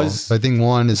business model. So I think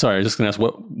one is... Sorry, I was just going to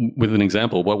ask, with an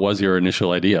example, what was your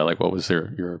initial idea? Like what was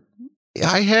your...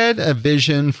 I had a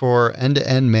vision for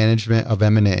end-to-end management of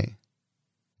M&A.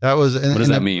 That was... What does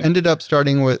that mean? Ended up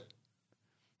starting with...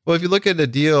 Well, if you look at a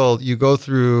deal, you go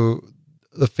through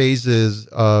the phases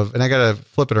of, and I got to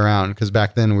flip it around because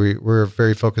back then we were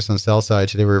very focused on sell side.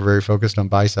 Today we're very focused on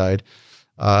buy side.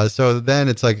 So then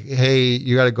it's like, hey,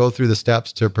 you got to go through the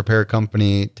steps to prepare a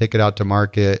company, take it out to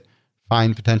market,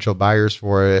 find potential buyers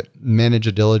for it, manage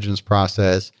a diligence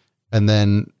process, and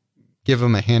then give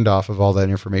them a handoff of all that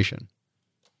information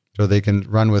so they can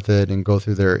run with it and go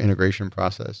through their integration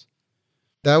process.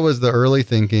 That was the early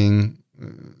thinking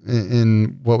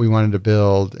in what we wanted to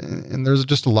build. And there's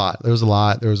just a lot. There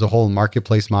was a whole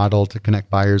marketplace model to connect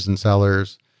buyers and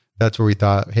sellers. That's where we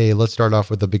thought, hey, let's start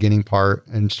off with the beginning part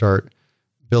and start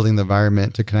building the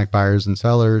environment to connect buyers and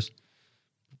sellers.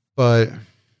 But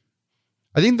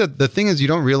I think that the thing is,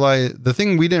 the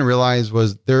thing we didn't realize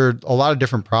was there are a lot of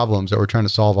different problems that we're trying to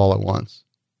solve all at once.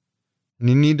 And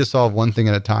you need to solve one thing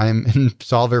at a time and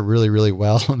solve it really, really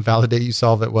well and validate you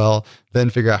solve it well,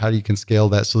 then figure out how you can scale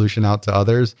that solution out to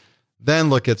others, then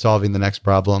look at solving the next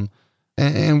problem.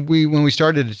 And when we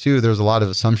started it too, there was a lot of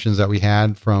assumptions that we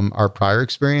had from our prior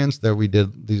experience that we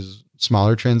did these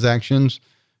smaller transactions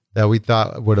that we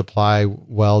thought would apply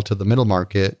well to the middle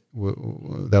market.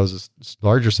 That was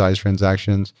larger size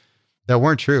transactions that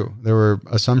weren't true. There were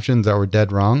assumptions that were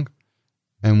dead wrong.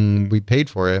 And we paid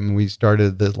for it. And we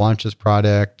started to launch this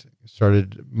product,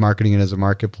 started marketing it as a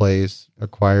marketplace,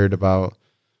 acquired about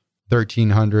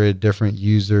 1,300 different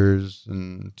users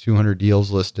and 200 deals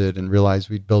listed, and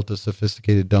realized we'd built a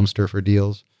sophisticated dumpster for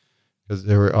deals because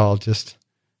they were all just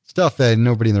stuff that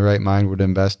nobody in the right mind would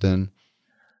invest in.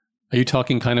 Are you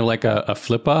talking kind of like a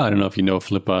Flippa? I don't know if you know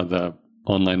Flippa, the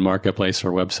online marketplace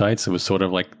for websites. It was sort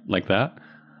of like that.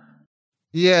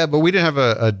 Yeah, but we didn't have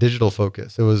a digital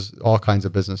focus. It was all kinds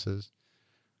of businesses.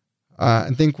 I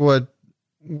think that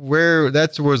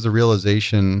was the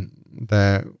realization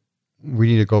that we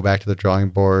need to go back to the drawing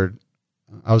board.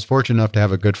 I was fortunate enough to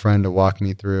have a good friend to walk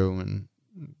me through and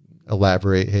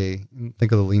elaborate, hey,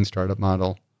 think of the lean startup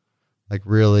model. Like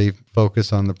really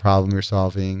focus on the problem you're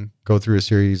solving, go through a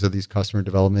series of these customer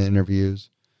development interviews,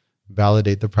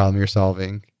 validate the problem you're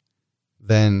solving,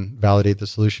 then validate the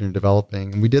solution you're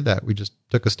developing. And we did that. We just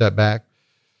took a step back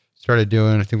started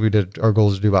doing, I think our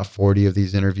goal is to do about 40 of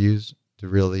these interviews to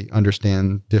really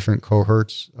understand different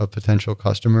cohorts of potential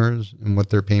customers and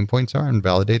what their pain points are and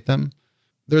validate them.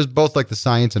 There's both like the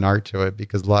science and art to it,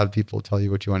 because a lot of people tell you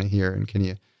what you want to hear, and can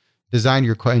you design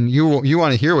your question? You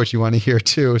want to hear what you want to hear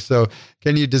too. So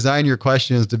can you design your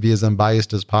questions to be as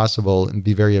unbiased as possible and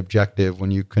be very objective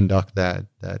when you conduct that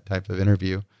type of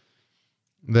interview?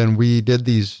 Then we did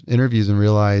these interviews and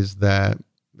realized that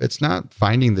it's not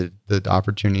finding the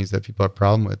opportunities that people have a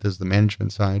problem with, is the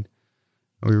management side.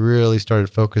 We really started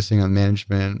focusing on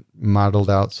management, modeled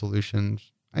out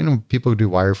solutions. I know people do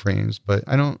wireframes, but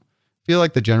I don't feel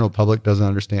like the general public doesn't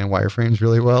understand wireframes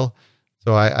really well.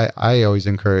 So I always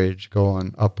encourage, go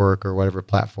on Upwork or whatever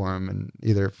platform and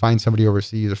either find somebody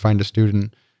overseas or find a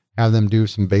student, have them do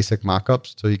some basic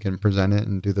mock-ups so you can present it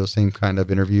and do those same kind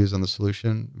of interviews on the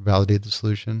solution, validate the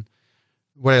solution.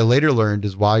 What I later learned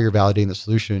is while you're validating the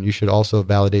solution, you should also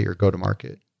validate your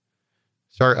go-to-market.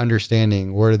 Start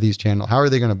understanding what are these channels, how are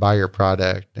they going to buy your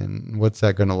product, and what's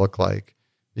that going to look like?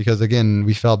 Because again,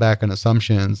 we fell back on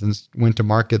assumptions and went to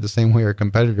market the same way our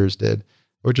competitors did,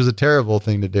 which was a terrible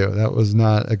thing to do. That was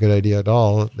not a good idea at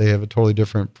all. They have a totally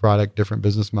different product, different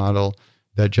business model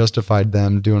that justified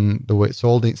them doing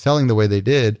selling the way they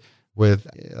did, with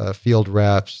field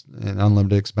reps and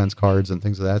unlimited expense cards and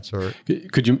things of that sort.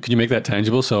 Could you make that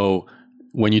tangible? So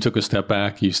when you took a step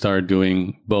back, you started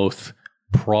doing both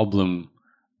problem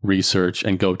research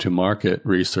and go-to-market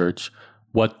research.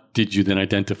 What did you then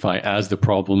identify as the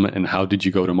problem, and how did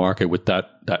you go to market with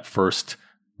that first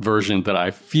version that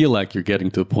I feel like you're getting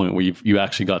to the point where you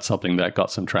actually got something that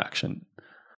got some traction?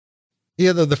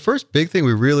 Yeah, the first big thing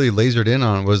we really lasered in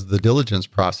on was the diligence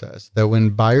process. That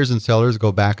when buyers and sellers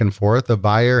go back and forth, the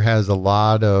buyer has a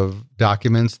lot of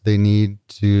documents they need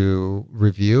to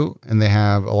review, and they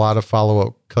have a lot of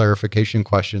follow-up clarification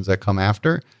questions that come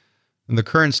after. In the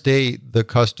current state, the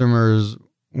customers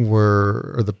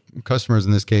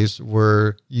in this case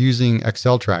were using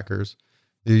Excel trackers.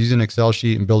 They use an Excel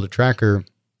sheet and build a tracker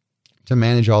to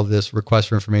manage all this request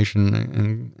for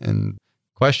information and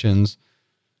questions.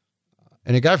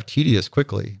 And it got tedious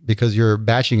quickly because you're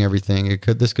batching everything.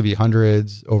 This could be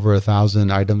hundreds, over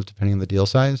 1,000 items, depending on the deal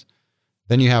size.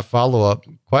 Then you have follow-up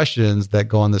questions that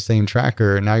go on the same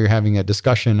tracker. And now you're having a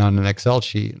discussion on an Excel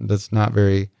sheet that's not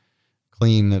very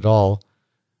clean at all.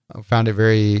 I found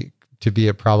it to be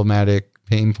a problematic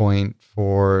pain point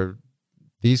for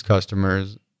these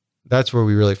customers. That's where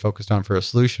we really focused on for a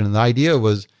solution. And the idea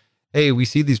was, hey, we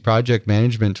see these project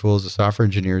management tools the software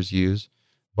engineers use.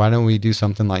 Why don't we do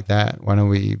something like that? Why don't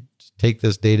we take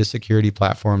this data security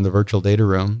platform, the virtual data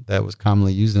room that was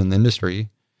commonly used in the industry,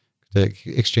 to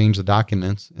exchange the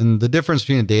documents? And the difference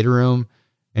between a data room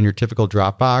and your typical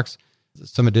Dropbox,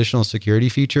 some additional security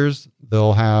features.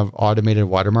 They'll have automated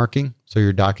watermarking. So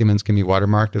your documents can be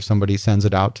watermarked. If somebody sends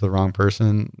it out to the wrong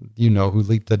person, you know who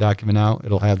leaked the document out.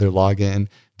 It'll have their login,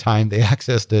 time they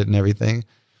accessed it, and everything.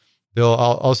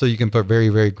 You can put very,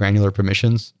 very granular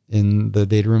permissions in the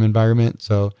data room environment.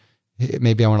 So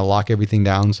maybe I want to lock everything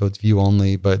down so it's view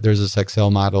only, but there's this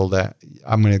Excel model that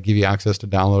I'm going to give you access to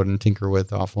download and tinker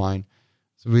with offline.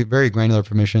 So we have very granular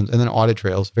permissions, and then audit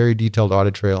trails, very detailed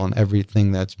audit trail on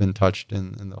everything that's been touched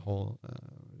in the whole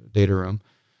data room.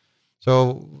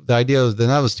 So the idea was, then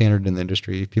that was standard in the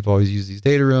industry. People always use these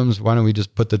data rooms. Why don't we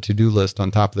just put the to-do list on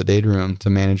top of the data room to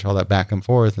manage all that back and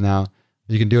forth? And now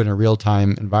you can do it in a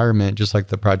real-time environment, just like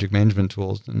the project management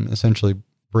tools, and essentially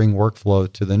bring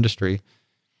workflow to the industry.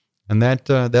 And that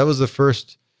was the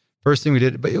first thing we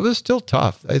did, but it was still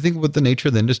tough. I think with the nature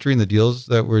of the industry and the deals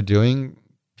that we're doing,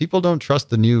 people don't trust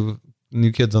the new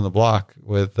kids on the block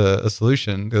with a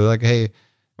solution. They're like, hey,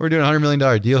 we're doing a $100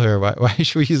 million deal here. Why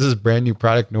should we use this brand new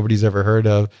product nobody's ever heard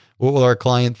of? What will our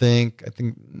client think? I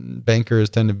think bankers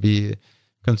tend to be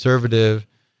conservative.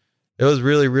 It was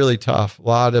really, really tough. A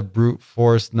lot of brute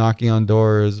force knocking on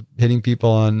doors, hitting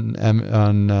people on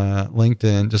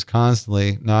LinkedIn, just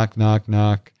constantly knock, knock,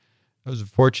 knock. I was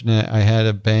fortunate. I had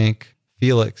a bank,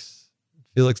 Felix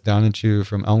Donachew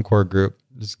from Elmcore Group,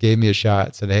 just gave me a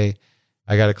shot, said, hey,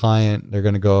 I got a client. They're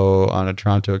going to go on a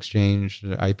Toronto exchange,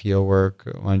 IPO work.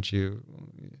 Why don't you,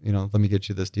 let me get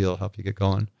you this deal, help you get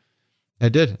going. I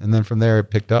did. And then from there, it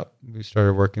picked up. We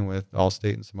started working with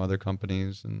Allstate and some other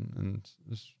companies, and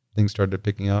things started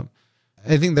picking up.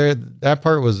 I think that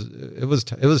part was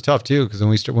tough too, because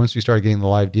once we started getting the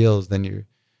live deals, then you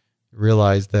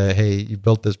realize that, hey, you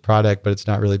built this product, but it's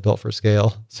not really built for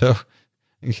scale. So,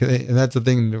 and that's the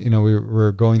thing, we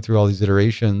were going through all these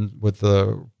iterations with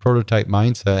the prototype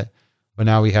mindset, but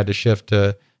now we had to shift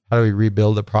to how do we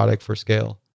rebuild a product for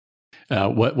scale?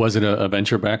 What was it, a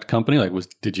venture-backed company?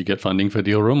 Did you get funding for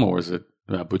DealRoom, or was it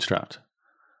bootstrapped?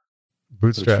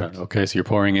 Bootstrapped. Okay, so you're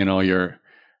pouring in all your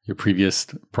previous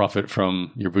profit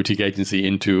from your boutique agency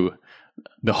into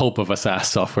the hope of a SaaS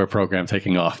software program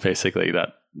taking off, basically,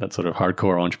 that sort of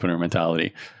hardcore entrepreneur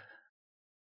mentality.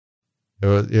 It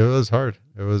was hard.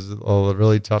 It was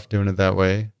really tough doing it that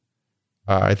way.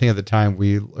 I think at the time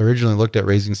we originally looked at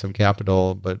raising some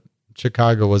capital, but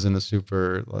Chicago wasn't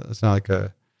it's not like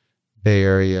a Bay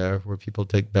Area where people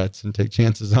take bets and take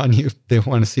chances on you. They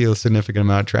want to see a significant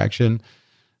amount of traction.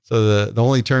 So the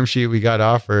only term sheet we got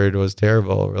offered was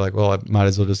terrible. We're like, well, I might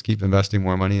as well just keep investing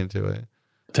more money into it.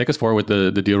 Take us forward with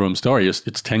the DealRoom story. It's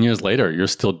 10 years later. You're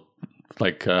still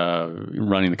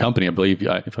running the company. I believe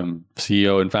if I'm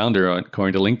CEO and founder,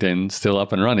 according to LinkedIn, still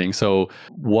up and running. So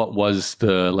what was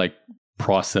the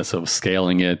process of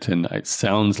scaling it? And it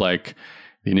sounds like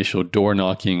the initial door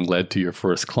knocking led to your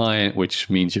first client, which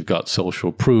means you've got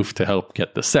social proof to help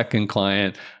get the second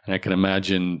client. And I can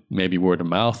imagine maybe word of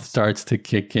mouth starts to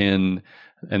kick in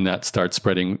and that starts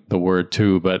spreading the word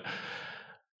too. But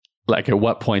at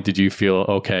what point did you feel,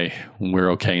 okay,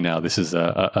 we're okay now? This is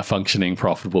a functioning,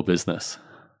 profitable business?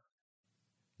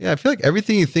 Yeah, I feel like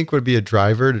everything you think would be a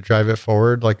driver to drive it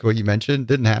forward, like what you mentioned,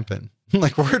 didn't happen.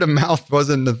 Word of mouth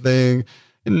wasn't the thing.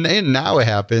 And now it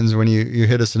happens when you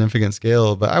hit a significant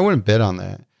scale, but I wouldn't bet on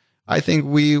that. I think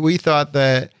we thought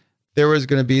that there was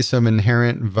going to be some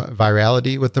inherent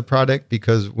virality with the product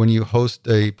because when you host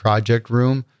a project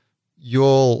room,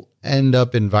 you'll end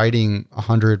up inviting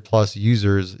 100 plus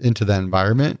users into that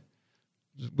environment.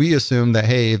 We assume that,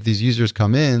 hey, if these users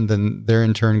come in, then they're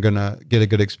in turn going to get a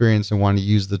good experience and want to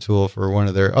use the tool for one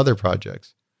of their other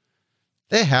projects.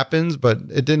 That happens, but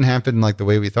it didn't happen like the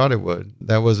way we thought it would.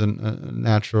 That wasn't a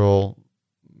natural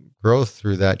growth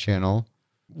through that channel.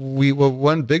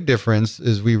 One big difference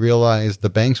is we realized the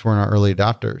banks weren't our early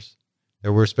adopters.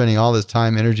 That we're spending all this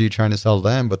time, energy trying to sell to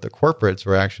them, but the corporates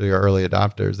were actually our early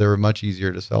adopters. They were much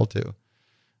easier to sell to.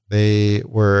 They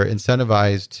were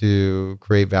incentivized to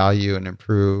create value and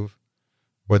improve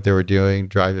what they were doing,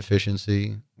 drive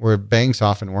efficiency, where banks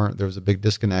often weren't. There was a big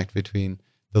disconnect between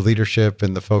the leadership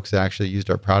and the folks that actually used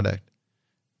our product.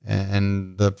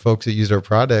 And the folks that used our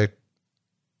product,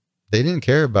 they didn't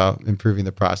care about improving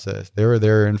the process. They were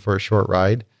there in for a short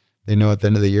ride. They know at the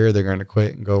end of the year, they're going to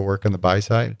quit and go work on the buy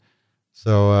side.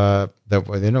 So that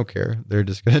way they don't care. They're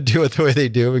just going to do it the way they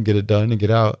do and get it done and get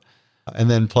out.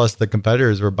 And then plus the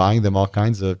competitors were buying them all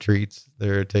kinds of treats.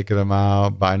 They're taking them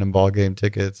out, buying them ball game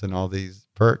tickets and all these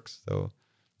perks. So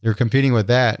you're competing with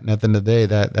that. And at the end of the day,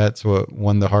 that's what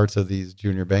won the hearts of these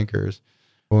junior bankers.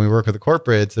 When we work with the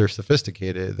corporates, they're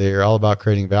sophisticated. They're all about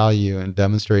creating value and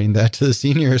demonstrating that to the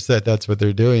seniors that that's what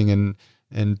they're doing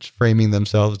and framing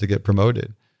themselves to get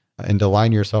promoted. And to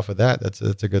align yourself with that's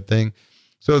a good thing.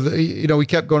 So, we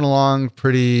kept going along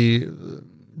pretty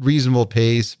reasonable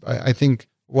pace. I think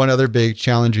one other big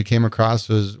challenge we came across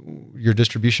was your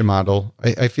distribution model.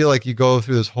 I feel like you go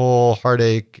through this whole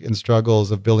heartache and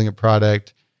struggles of building a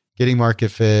product, getting market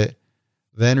fit,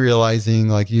 then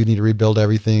realizing you need to rebuild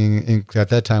everything. And at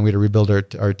that time, we had to rebuild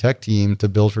our tech team to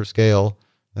build for scale.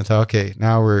 And I thought, okay,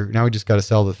 now we just got to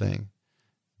sell the thing,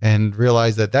 and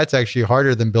realize that that's actually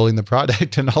harder than building the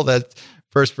product and all that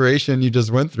perspiration you just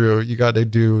went through. You got to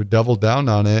do double down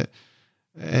on it.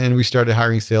 And we started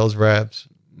hiring sales reps.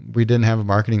 We didn't have a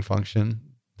marketing function.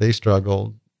 They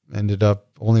struggled. Ended up,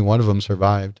 only one of them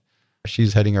survived.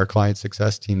 She's heading our client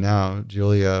success team now,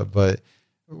 Julia. But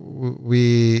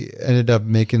we ended up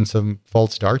making some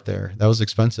false start there. That was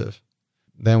expensive.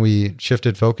 Then we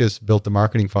shifted focus, built the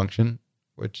marketing function,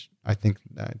 which I think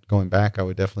going back, I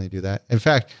would definitely do that. In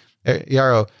fact,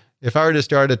 Yaro, if I were to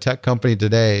start a tech company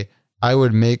today, I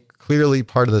would make clearly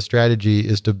part of the strategy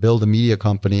is to build a media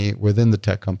company within the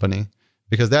tech company,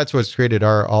 because that's what's created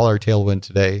all our tailwind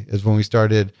today is when we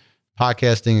started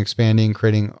podcasting, expanding,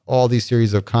 creating all these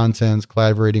series of contents,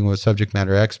 collaborating with subject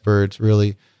matter experts,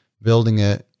 really building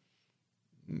it.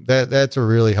 That's what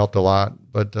really helped a lot.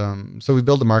 But so we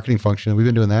built a marketing function. We've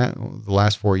been doing that the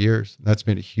last 4 years. That's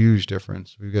made a huge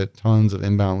difference. We've got tons of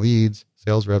inbound leads.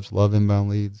 Sales reps love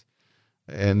inbound leads.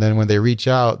 And then when they reach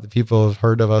out, the people have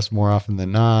heard of us more often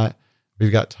than not.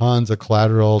 We've got tons of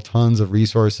collateral, tons of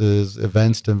resources,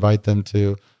 events to invite them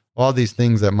to, all these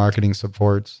things that marketing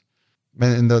supports.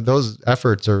 And those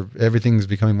efforts everything's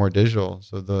becoming more digital.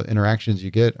 So the interactions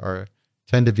you get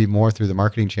tend to be more through the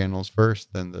marketing channels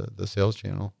first than the sales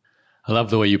channel. I love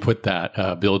the way you put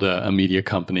that, build a media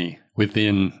company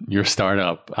within your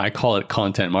startup. I call it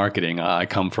content marketing. I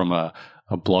come from a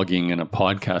blogging and a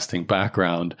podcasting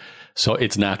background. So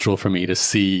it's natural for me to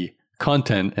see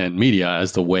content and media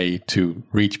as the way to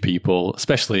reach people,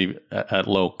 especially at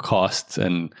low costs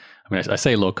and I mean, I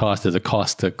say low cost, there's a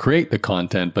cost to create the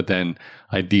content, but then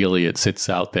ideally it sits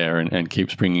out there and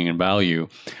keeps bringing in value.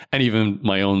 And even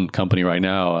my own company right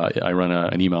now, I run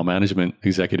an email management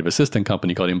executive assistant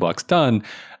company called Inbox Done.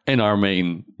 And our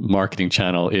main marketing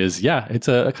channel is, it's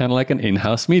a kind of like an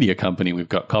in-house media company. We've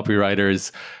got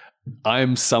copywriters.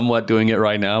 I'm somewhat doing it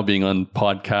right now, being on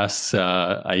podcasts.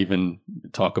 I even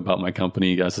talk about my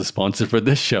company as a sponsor for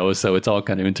this show. So it's all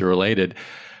kind of interrelated.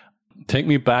 Take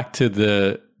me back to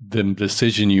the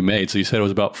decision you made. So you said it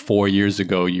was about 4 years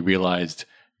ago you realized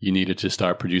you needed to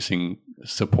start producing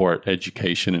support,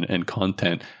 education, and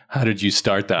content. How did you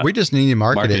start that? We just needed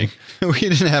marketing. We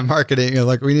didn't have marketing.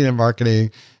 We needed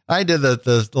marketing. I did a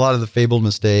lot of the fabled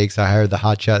mistakes. I hired the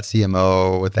hotshot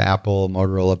CMO with the Apple,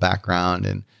 Motorola background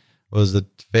and was a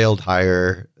failed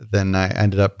hire. Then I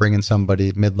ended up bringing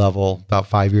somebody mid-level, about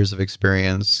 5 years of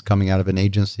experience coming out of an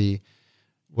agency,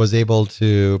 was able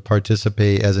to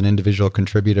participate as an individual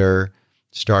contributor,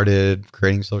 started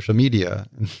creating social media.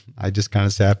 And I just kind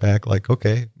of sat back like,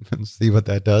 okay, let's see what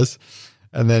that does.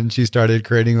 And then she started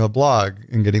creating a blog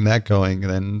and getting that going,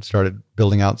 and then started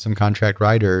building out some contract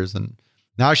writers. And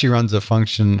now she runs a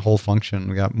whole function.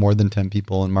 We got more than 10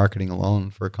 people in marketing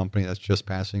alone for a company that's just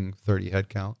passing 30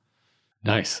 headcount.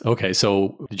 Nice. Okay.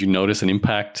 So did you notice an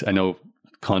impact? I know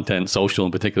content, social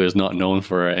in particular, is not known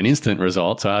for an instant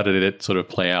result. So how did it sort of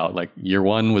play out? Like year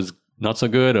one was not so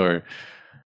good, or?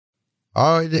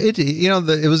 Oh,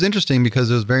 it was interesting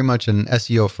because it was very much an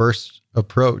SEO first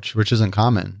approach, which isn't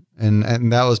common.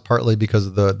 And that was partly because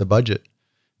of the budget.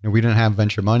 We didn't have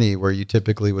venture money where you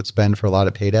typically would spend for a lot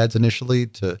of paid ads initially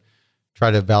to try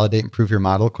to validate and prove your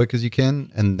model quick as you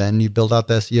can. And then you build out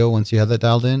the SEO once you have that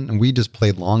dialed in. And we just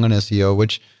played long on SEO,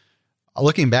 which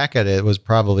looking back at it was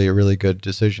probably a really good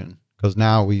decision because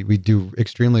now we do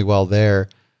extremely well there.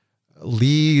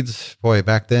 Leads, boy,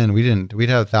 back then we'd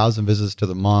have 1,000 visits to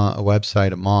the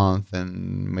website a month,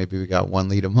 and maybe we got one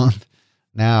lead a month.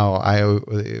 Now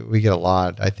we get a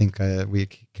lot. I think we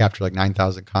captured like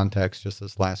 9,000 contacts just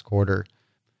this last quarter.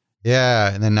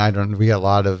 Yeah, and then we got a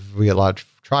lot of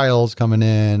trials coming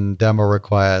in, demo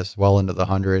requests, well into the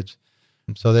hundreds.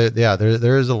 So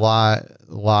there is a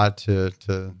lot to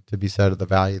be said of the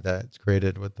value that's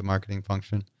created with the marketing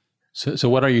function. So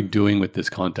what are you doing with this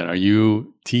content? Are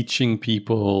you teaching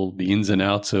people the ins and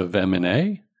outs of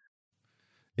M&A?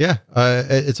 Yeah,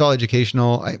 it's all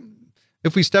educational.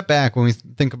 If we step back, when we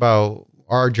think about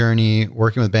our journey,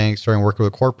 working with banks, starting working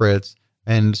with corporates,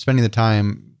 and spending the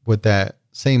time with that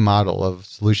same model of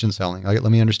solution selling, like,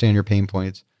 let me understand your pain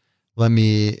points. Let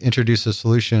me introduce a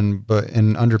solution,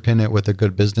 and underpin it with a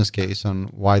good business case on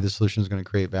why the solution is going to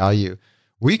create value.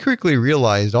 We quickly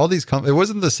realized all these it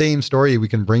wasn't the same story we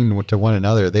can bring to one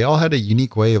another. They all had a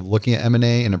unique way of looking at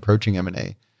M&A and approaching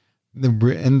M&A.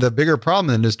 And the bigger problem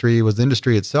in the industry was the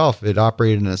industry itself. It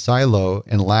operated in a silo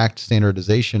and lacked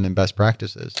standardization and best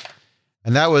practices.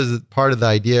 And that was part of the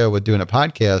idea with doing a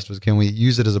podcast was, can we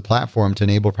use it as a platform to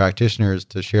enable practitioners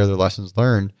to share their lessons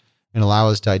learned and allow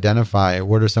us to identify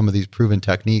what are some of these proven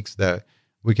techniques that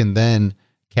we can then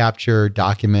capture,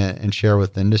 document, and share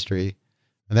with the industry.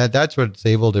 And that's what's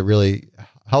able to really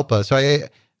help us. So I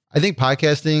think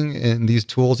podcasting and these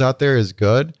tools out there is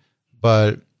good,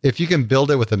 but if you can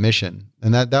build it with a mission,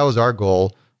 and that was our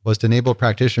goal, was to enable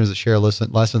practitioners to share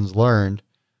lessons learned.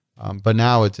 But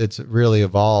now it's really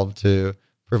evolved to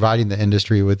providing the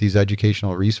industry with these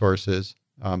educational resources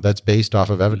that's based off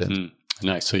of evidence. Mm-hmm.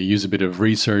 Nice. So you use a bit of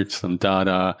research, some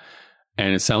data,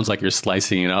 and it sounds like you're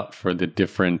slicing it up for the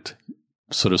different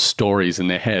sort of stories in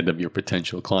the head of your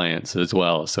potential clients as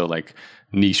well. So like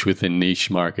niche within niche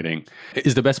marketing.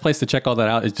 Is the best place to check all that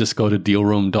out is just go to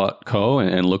DealRoom.co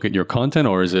and look at your content,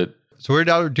 or is it? So we're at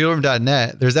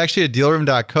DealRoom.net. There's actually a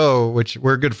DealRoom.co, which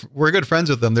we're good friends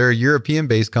with them. They're a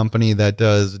European-based company that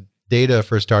does data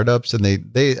for startups, and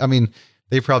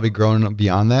they've probably grown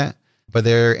beyond that. But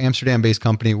they're an Amsterdam-based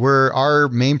company. Our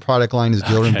main product line is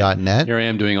DealRoom.net. Here I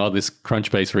am doing all this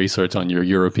Crunchbase research on your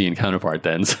European counterpart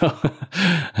then. So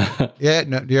yeah,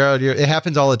 no, it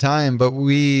happens all the time. But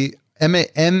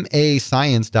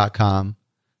MAScience.com,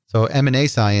 so M&A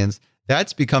Science,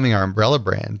 that's becoming our umbrella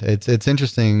brand. It's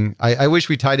interesting. I wish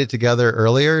we tied it together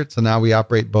earlier. So now we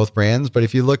operate both brands. But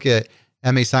if you look at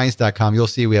MAScience.com, you'll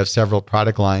see we have several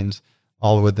product lines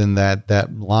all within that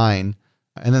line.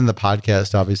 And then the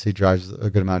podcast obviously drives a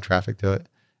good amount of traffic to it.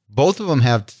 Both of them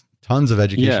have tons of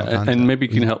educational content. And maybe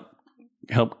you can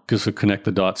help just connect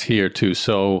the dots here too.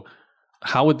 So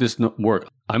how would this work?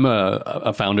 I'm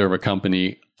a founder of a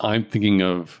company. I'm thinking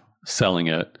of selling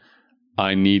it.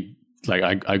 I need,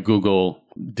 I Google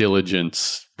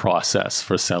diligence process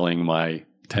for selling my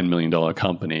 $10 million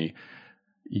company.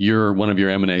 one of your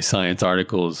M&A science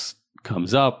articles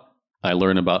comes up. I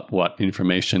learn about what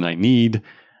information I need.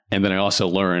 And then I also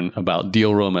learn about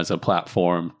DealRoom as a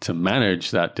platform to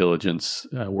manage that diligence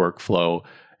workflow.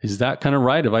 Is that kind of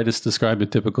right? Have I just described a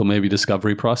typical maybe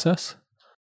discovery process?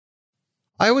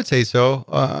 I would say so.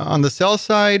 On the sell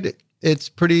side,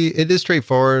 it is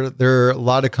straightforward. There are a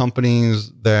lot of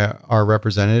companies that are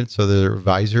represented. So there are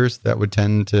advisors that would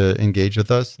tend to engage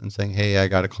with us and saying, hey, I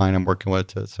got a client I'm working with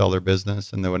to sell their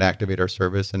business, and they would activate our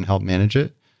service and help manage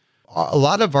it. A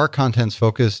lot of our content's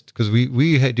focused because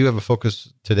we do have a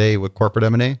focus today with corporate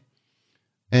M&A.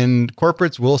 And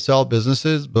corporates will sell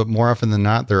businesses, but more often than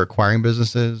not, they're acquiring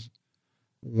businesses.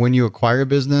 When you acquire a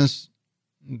business,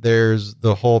 there's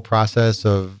the whole process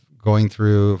of going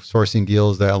through sourcing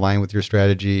deals that align with your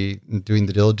strategy and doing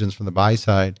the diligence from the buy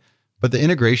side. But the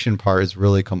integration part is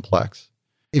really complex.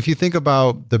 If you think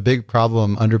about the big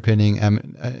problem underpinning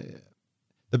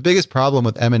the biggest problem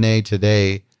with M&A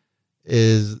today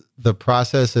is the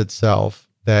process itself,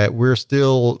 that we're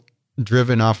still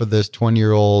driven off of this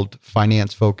 20-year-old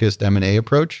finance-focused M&A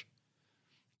approach.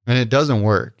 And it doesn't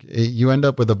work. You end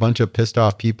up with a bunch of pissed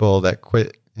off people that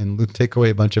quit and take away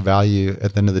a bunch of value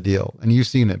at the end of the deal. And you've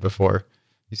seen it before.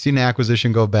 You've seen an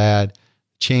acquisition go bad.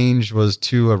 Change was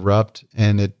too abrupt,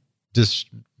 and it just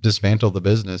dismantled the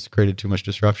business, created too much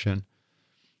disruption.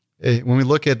 When we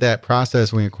look at that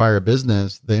process, when we acquire a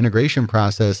business, the integration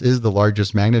process is the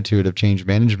largest magnitude of change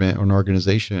management an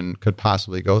organization could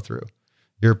possibly go through.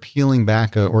 You're peeling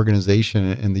back an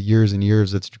organization in the years and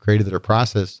years it's created their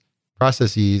processes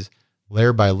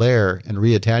layer by layer and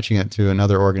reattaching it to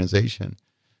another organization.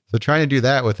 So trying to do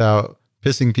that without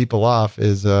pissing people off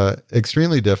is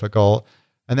extremely difficult.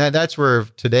 And that's where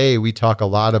today we talk a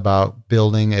lot about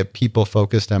building a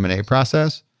people-focused M&A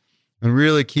process and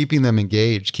really keeping them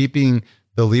engaged, keeping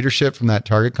the leadership from that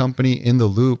target company in the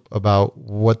loop about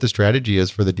what the strategy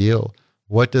is for the deal.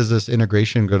 What does this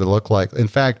integration going to look like? In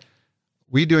fact,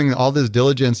 we doing all this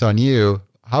diligence on you.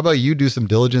 How about you do some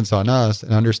diligence on us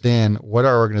and understand what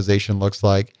our organization looks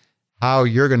like, how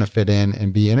you're going to fit in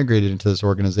and be integrated into this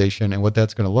organization and what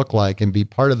that's going to look like, and be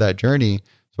part of that journey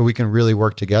so we can really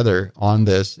work together on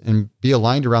this and be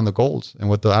aligned around the goals and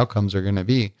what the outcomes are going to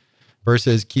be,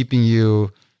 versus keeping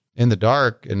you in the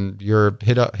dark and you're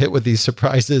hit with these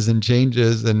surprises and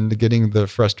changes and getting the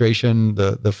frustration,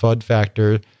 the FUD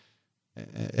factor,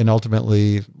 and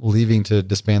ultimately leaving to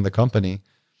disband the company.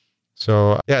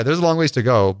 So yeah, there's a long ways to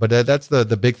go, but that's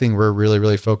the big thing we're really,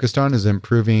 really focused on, is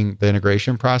improving the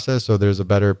integration process. So there's a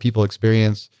better people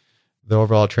experience. The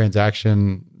overall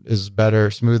transaction is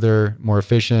better, smoother, more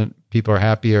efficient. People are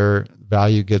happier.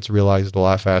 Value gets realized a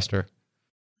lot faster.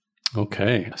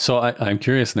 Okay. So I'm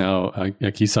curious now,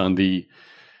 Kison,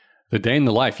 the day in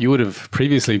the life, you would have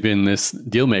previously been this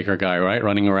deal maker guy, right?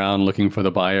 Running around looking for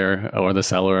the buyer or the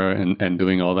seller and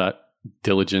doing all that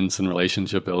diligence and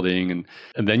relationship building.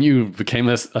 And then you became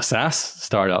a SaaS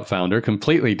startup founder,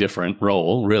 completely different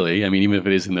role, really. I mean, even if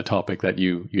it is in the topic that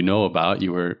you know about,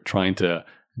 you were trying to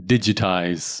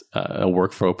digitize a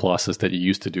workflow process that you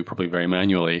used to do probably very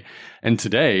manually. And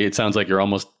today it sounds like you're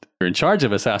in charge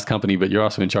of a SaaS company, but you're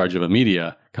also in charge of a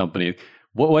media company.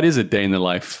 What is a day in the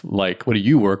life like? What do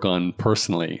you work on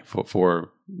personally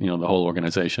for the whole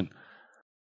organization?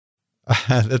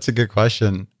 That's a good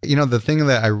question. The thing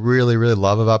that I really, really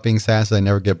love about being SaaS is I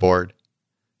never get bored.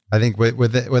 I think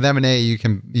with M&A, you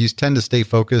tend to stay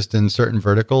focused in certain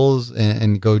verticals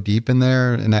and go deep in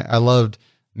there. And I loved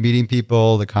meeting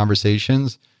people, the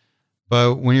conversations.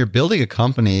 But when you're building a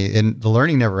company, and the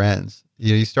learning never ends.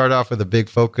 You start off with a big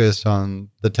focus on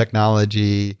the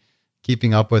technology,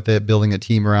 keeping up with it, building a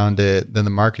team around it, then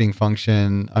the marketing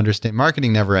function.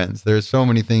 Marketing never ends. There's so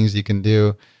many things you can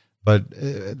do, and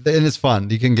it's fun.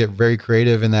 You can get very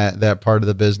creative in that part of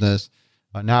the business.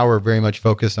 Now we're very much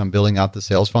focused on building out the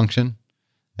sales function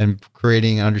and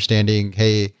creating and understanding,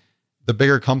 hey, the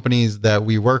bigger companies that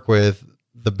we work with,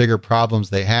 the bigger problems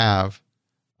they have,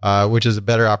 which is a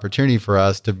better opportunity for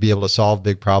us to be able to solve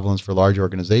big problems for large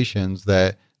organizations,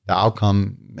 that the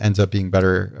outcome ends up being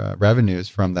better revenues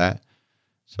from that.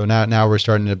 So now we're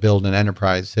starting to build an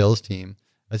enterprise sales team.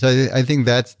 So I think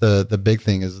that's the big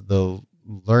thing, is the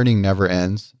learning never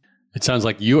ends. It sounds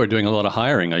like you are doing a lot of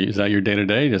hiring. Is that your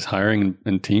day-to-day, just hiring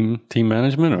and team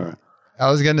management? Or I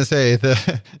was going to say,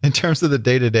 in terms of the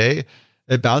day-to-day,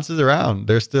 it bounces around.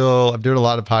 I'm doing a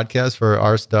lot of podcasts for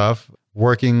our stuff,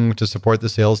 working to support the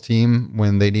sales team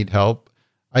when they need help.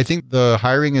 I think the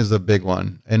hiring is a big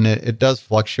one, and it does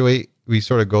fluctuate. We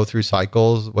sort of go through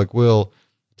cycles. Like, we'll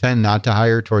tend not to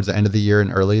hire towards the end of the year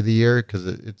and early of the year because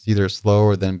it's either slow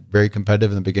or then very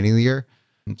competitive in the beginning of the year.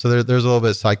 So there's a little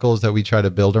bit of cycles that we try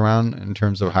to build around in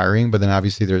terms of hiring, but then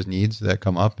obviously there's needs that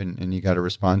come up and you got to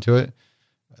respond to it.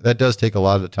 That does take a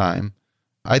lot of the time.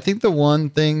 I think the one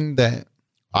thing that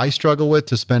I struggle with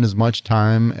to spend as much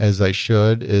time as I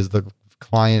should is the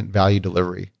client value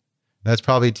delivery. That's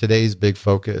probably today's big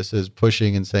focus, is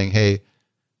pushing and saying, hey,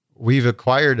 we've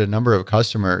acquired a number of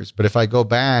customers, but if I go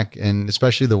back, and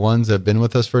especially the ones that have been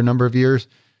with us for a number of years,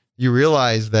 you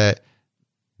realize that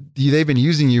they've been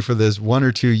using you for this one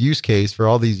or two use case for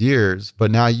all these years,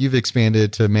 but now you've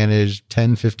expanded to manage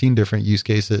 10, 15 different use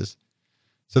cases.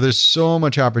 So there's so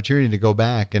much opportunity to go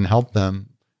back and help them,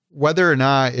 whether or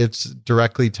not it's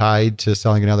directly tied to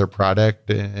selling another product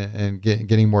and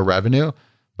getting more revenue,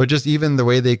 but just even the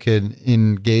way they could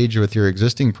engage with your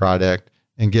existing product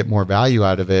and get more value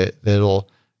out of it, that'll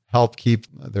help keep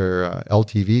their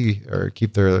LTV or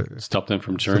keep their stop them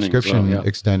from churning, subscription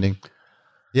extending.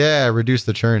 Yeah, reduce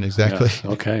the churn. Exactly.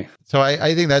 Yeah, okay. So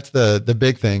I think that's the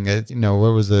big thing.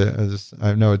 What was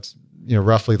I know it's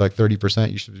roughly like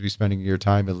 30% you should be spending your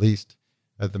time at least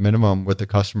at the minimum with the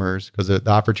customers, because the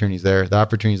opportunity is there. The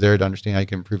opportunity is there to understand how you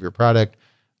can improve your product,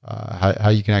 how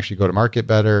you can actually go to market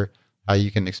better, how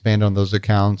you can expand on those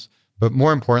accounts. But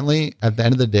more importantly, at the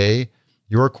end of the day,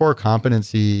 your core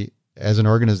competency as an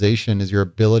organization is your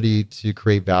ability to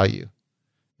create value.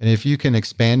 And if you can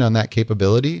expand on that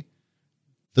capability,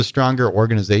 the stronger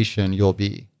organization you'll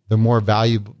be, the more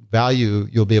value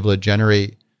you'll be able to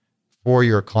generate for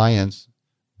your clients,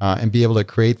 and be able to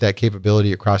create that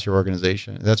capability across your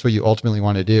organization. That's what you ultimately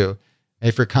want to do. And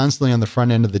if you're constantly on the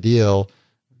front end of the deal,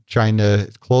 trying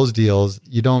to close deals,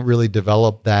 you don't really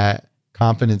develop that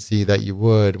competency that you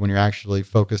would when you're actually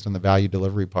focused on the value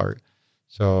delivery part.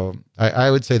 So I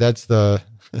would say that's the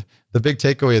big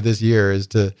takeaway of this year, is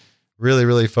to really,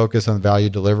 really focus on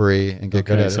value delivery and get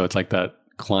good at it. So it's like that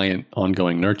client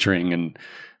ongoing nurturing and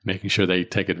making sure they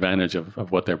take advantage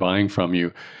of what they're buying from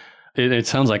you. It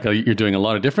sounds like you're doing a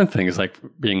lot of different things, like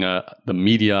being the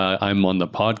media. I'm on the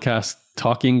podcast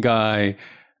talking guy.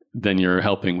 Then you're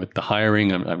helping with the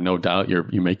hiring. I've no doubt you're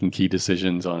making key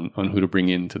decisions on who to bring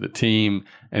into the team.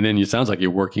 And then it sounds like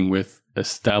you're working with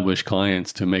established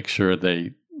clients to make sure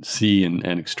they see and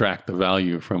extract the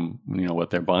value from what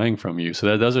they're buying from you.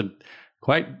 So those are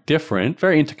quite different,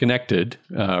 very interconnected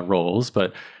roles,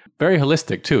 but very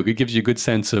holistic too. It gives you a good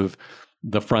sense of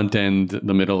the front end,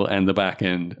 the middle, and the back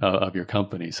end of your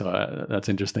company. So that's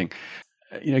interesting.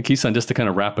 Kison, just to kind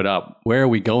of wrap it up, where are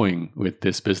we going with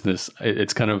this business?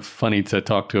 It's kind of funny to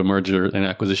talk to a merger and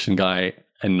acquisition guy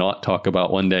and not talk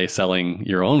about one day selling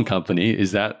your own company.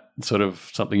 Is that sort of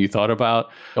something you thought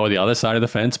about? Or the other side of the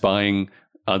fence, buying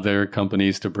other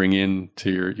companies to bring in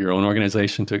to your own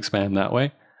organization to expand that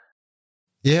way?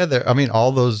 Yeah,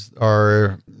 all those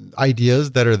are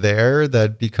ideas that are there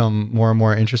that become more and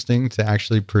more interesting to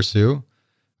actually pursue.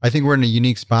 I think we're in a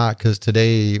unique spot because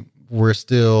today we're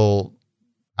still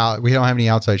we don't have any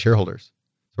outside shareholders.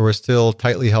 So we're still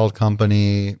tightly held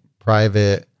company,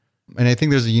 private. And I think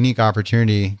there's a unique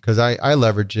opportunity because I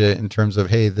leverage it in terms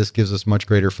of, hey, this gives us much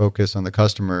greater focus on the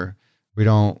customer. We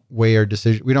don't weigh our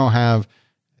decision. We don't have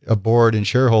a board and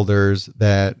shareholders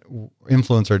that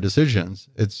influence our decisions.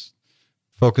 It's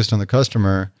focused on the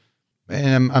customer.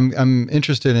 And I'm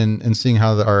interested in seeing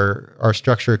how our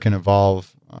structure can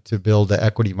evolve to build the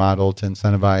equity model to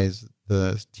incentivize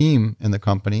the team in the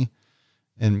company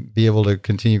and be able to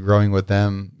continue growing with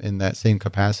them in that same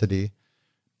capacity.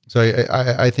 So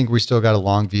I think we still got a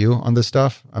long view on this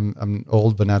stuff. I'm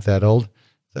old, but not that old.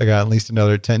 So I got at least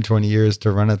another 10, 20 years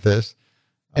to run at this.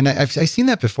 And I've seen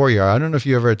that before, Yara. I don't know if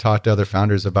you ever talked to other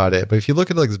founders about it, but if you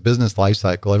look at like this business life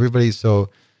cycle, everybody's so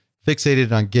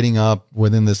fixated on getting up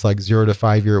within this like 0 to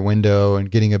 5 year window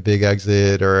and getting a big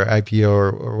exit or IPO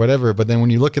or whatever. But then when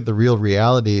you look at the real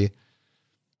reality,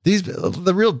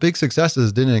 the real big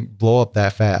successes didn't blow up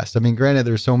that fast. I mean, granted,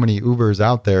 there's so many Ubers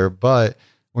out there, but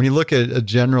when you look at a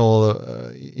general,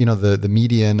 the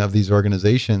median of these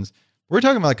organizations, we're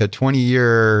talking about like a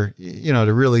 20-year,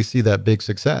 to really see that big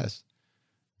success.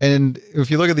 And if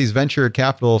you look at these venture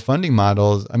capital funding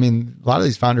models, I mean, a lot of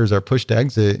these founders are pushed to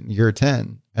exit in year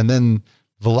 10. And then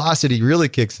velocity really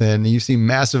kicks in and you see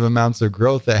massive amounts of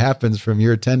growth that happens from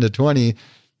year 10 to 20.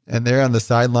 And they're on the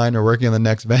sideline or working on the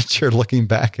next venture, looking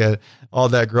back at all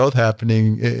that growth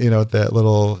happening, at that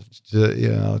little,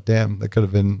 damn, that could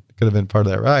have been part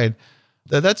of that ride.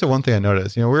 That's the one thing I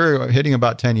noticed. We're hitting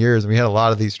about 10 years and we had a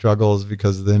lot of these struggles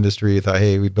because the industry thought,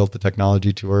 hey, we built the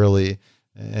technology too early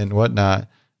and whatnot.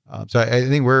 So I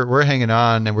think we're hanging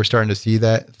on and we're starting to see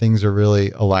that things are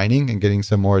really aligning and getting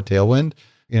some more tailwind.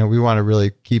 We want to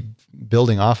really keep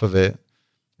building off of it.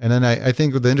 And then I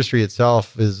think the industry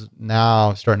itself is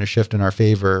now starting to shift in our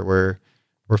favor, where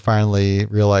we're finally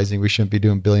realizing we shouldn't be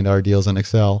doing $1 billion deals in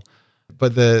Excel.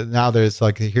 But now there's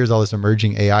like, here's all this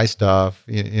emerging AI stuff.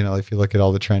 You know, if you look at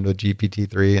all the trend with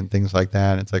GPT-3 and things like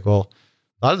that, it's like, well,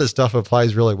 a lot of this stuff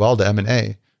applies really well to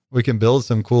M&A. We can build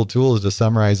some cool tools to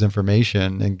summarize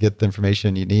information and get the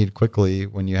information you need quickly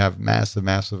when you have massive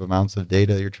amounts of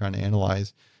data you're trying to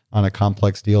analyze on a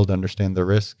complex deal to understand the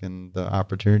risk and the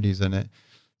opportunities in it.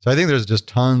 So I think there's just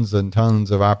tons and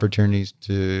tons of opportunities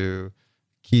to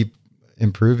keep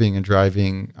improving and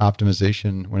driving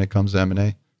optimization when it comes to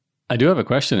M&A. I do have a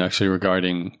question actually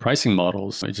regarding pricing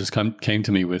models. It just came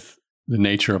to me with the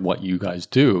nature of what you guys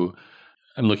do.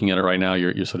 I'm looking at it right now.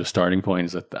 Your sort of starting point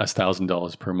is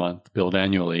 $1,000 per month billed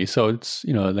annually. So it's,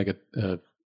 you know, like a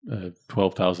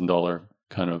 $12,000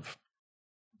 kind of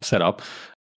setup.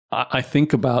 I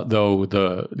think about, though,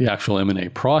 the actual M&A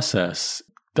process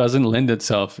doesn't lend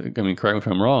itself, I mean, correct me if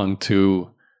I'm wrong, to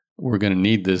we're going to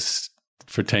need this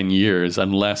for 10 years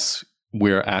unless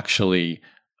we're actually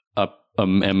a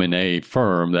M&A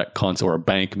firm that or a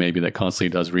bank maybe that constantly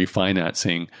does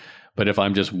refinancing. But if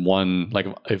I'm just one, like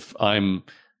if I'm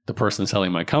the person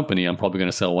selling my company, I'm probably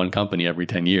going to sell one company every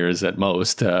 10 years at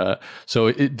most. So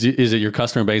is it your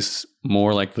customer base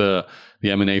more like the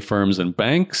M&A firms and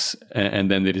banks, and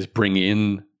then they just bring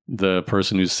in the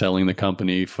person who's selling the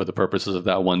company for the purposes of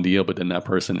that one deal, but then that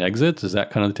person exits? Is that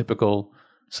kind of the typical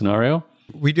scenario?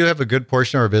 We do have a good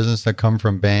portion of our business that come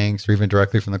from banks or even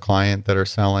directly from the client that are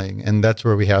selling. And that's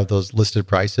where we have those listed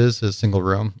prices as single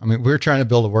room. I mean, we're trying to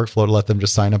build a workflow to let them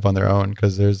just sign up on their own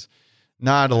because there's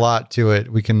not a lot to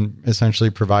it. We can essentially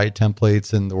provide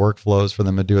templates and the workflows for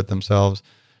them to do it themselves.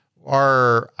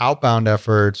 Our outbound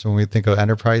efforts, when we think of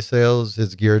enterprise sales,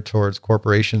 is geared towards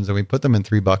corporations, and we put them in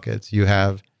 3 buckets. You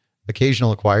have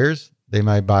occasional acquirers. They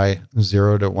might buy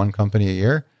 0 to 1 company a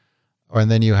year.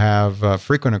 And then you have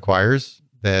frequent acquirers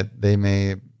that they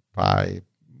may buy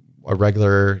a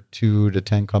regular 2 to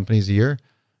 10 companies a year.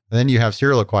 And then you have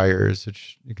serial acquirers,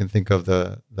 which you can think of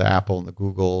the Apple and the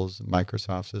Googles,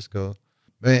 Microsoft, Cisco.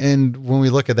 And when we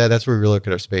look at that, that's where we really look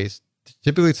at our space.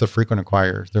 Typically, it's the frequent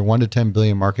acquirers. They're 1 to 10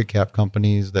 billion market cap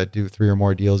companies that do 3 or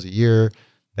more deals a year,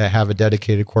 that have a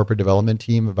dedicated corporate development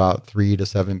team, about 3 to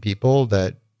 7 people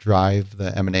that drive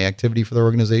the M&A activity for the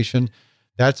organization.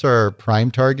 That's our prime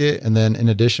target. And then in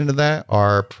addition to that,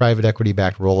 are private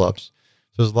equity-backed roll-ups.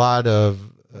 So there's a lot of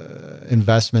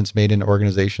investments made in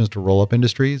organizations to roll up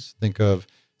industries. Think of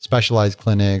specialized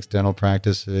clinics, dental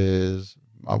practices.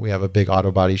 We have a big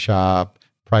auto body shop,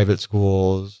 private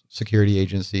schools, security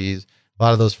agencies, a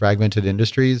lot of those fragmented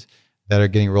industries that are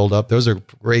getting rolled up. Those are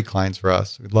great clients for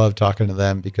us. We love talking to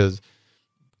them because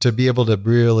to be able to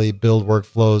really build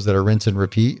workflows that are rinse and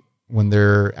repeat when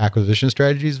their acquisition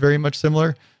strategy is very much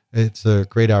similar, it's a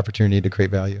great opportunity to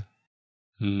create value.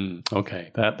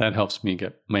 Okay, that helps me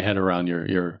get my head around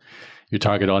your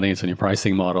target audience and your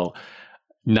pricing model.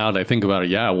 Now that I think about it,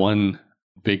 yeah, one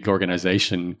big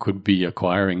organization could be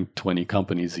acquiring 20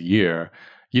 companies a year.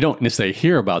 You don't necessarily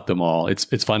hear about them all.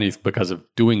 It's funny because of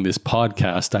doing this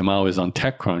podcast, I'm always on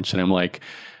TechCrunch and I'm like,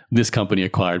 this company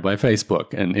acquired by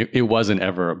Facebook. And it wasn't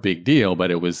ever a big deal,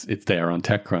 but it's there on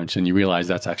TechCrunch. And you realize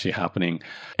that's actually happening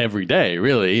every day,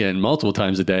 really, and multiple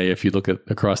times a day if you look at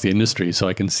across the industry. So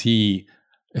I can see,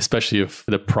 especially if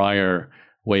the prior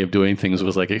way of doing things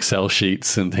was like Excel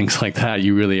sheets and things like that,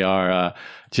 you really are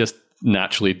just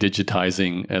naturally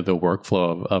digitizing the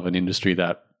workflow of an industry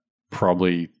that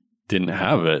probably didn't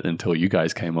have it until you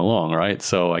guys came along, right?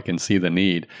 So I can see the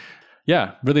need.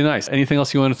 Yeah, really nice. Anything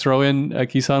else you want to throw in,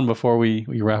 Kison, before we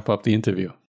wrap up the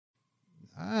interview?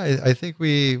 I think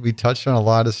we touched on a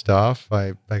lot of stuff.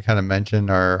 I kind of mentioned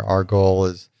our goal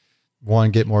is, one,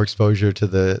 get more exposure to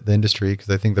the industry, because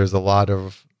I think there's a lot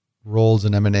of roles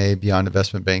in M&A beyond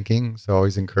investment banking. So I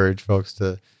always encourage folks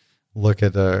to look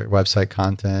at the website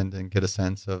content and get a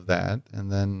sense of that.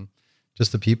 And then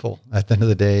just the people. At the end of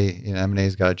the day,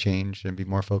 M&A's got to change and be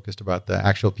more focused about the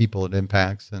actual people it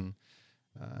impacts. And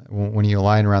when you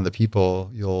align around the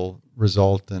people, you'll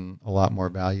result in a lot more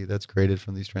value that's created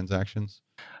from these transactions.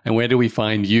 And where do we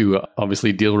find you?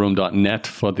 Obviously, DealRoom.net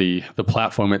for the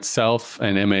platform itself,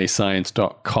 and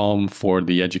mascience.com for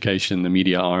the education, the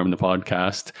media arm, the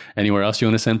podcast. Anywhere else you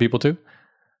want to send people to?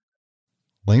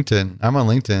 LinkedIn. I'm on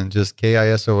LinkedIn, just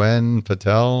Kison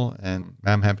Patel, and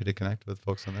I'm happy to connect with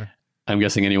folks on there. I'm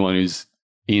guessing anyone who's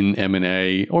in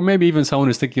M&A, or maybe even someone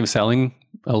who's thinking of selling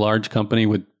a large company,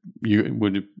 would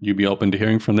you be open to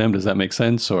hearing from them? Does that make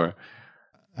sense? Or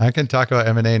I can talk about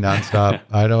M&A nonstop.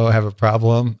 I don't have a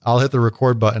problem. I'll hit the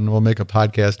record button. We'll make a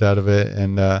podcast out of it,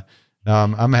 and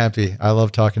I'm happy. I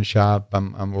love talking shop.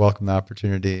 I'm welcome the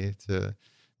opportunity to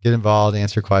get involved,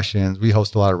 answer questions. We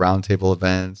host a lot of roundtable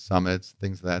events, summits,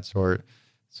 things of that sort.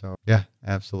 So yeah,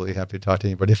 absolutely happy to talk to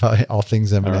anybody about all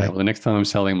things M&A. All right. Well, the next time I'm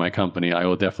selling my company, I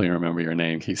will definitely remember your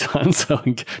name, Kison. So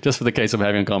just for the case of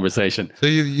having a conversation. So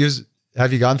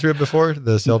have you gone through it before,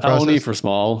 the sale process? Only for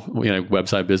small,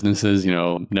 website businesses,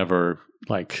 never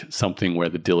like something where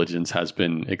the diligence has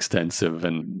been extensive.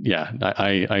 And yeah,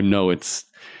 I know it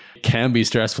can be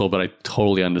stressful, but I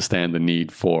totally understand the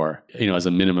need for, as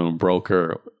a minimum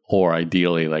broker or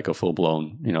ideally like a full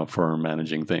blown, firm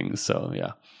managing things. So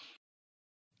yeah.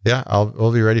 Yeah,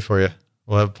 we'll be ready for you.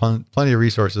 We'll have plenty of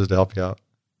resources to help you out.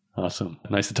 Awesome.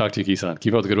 Nice to talk to you, Kison.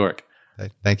 Keep up the good work.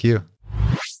 Thank you.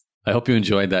 I hope you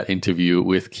enjoyed that interview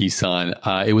with Kison.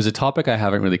 It was a topic I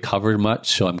haven't really covered much,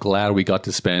 so I'm glad we got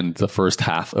to spend the first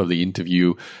half of the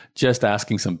interview just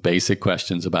asking some basic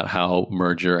questions about how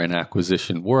merger and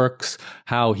acquisition works,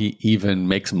 how he even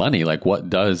makes money, like what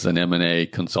does an M&A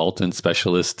consultant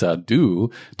specialist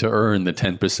do to earn the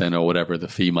 10% or whatever the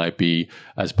fee might be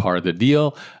as part of the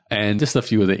deal, and just a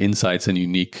few of the insights and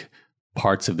unique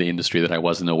parts of the industry that I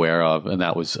wasn't aware of. And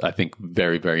that was, I think,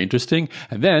 very, very interesting.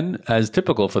 And then, as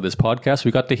typical for this podcast,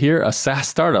 we got to hear a SaaS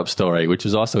startup story, which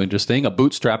is also interesting. A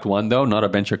bootstrapped one, though, not a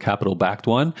venture capital backed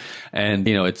one. And,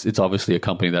 it's obviously a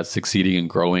company that's succeeding and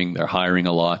growing. They're hiring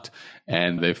a lot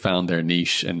and they've found their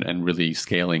niche and really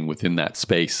scaling within that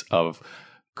space of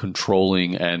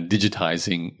controlling and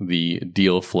digitizing the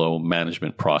deal flow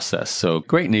management process. So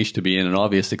great niche to be in, an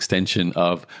obvious extension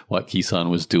of what Kison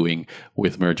was doing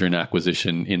with merger and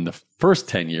acquisition in the first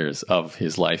 10 years of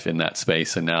his life in that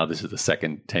space. And now this is the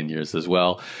second 10 years as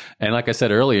well. And like I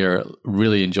said earlier,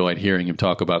 really enjoyed hearing him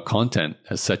talk about content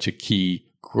as such a key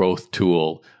growth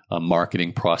tool, a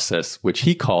marketing process, which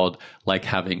he called like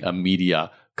having a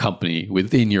media company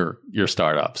within your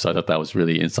startup. So I thought that was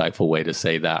really insightful way to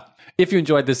say that. If you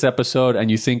enjoyed this episode and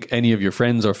you think any of your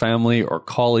friends or family or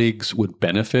colleagues would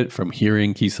benefit from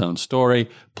hearing Kison's story,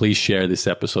 please share this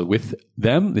episode with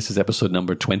them. This is episode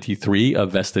number 23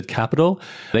 of Vested Capital.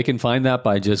 They can find that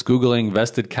by just Googling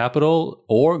Vested Capital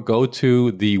or go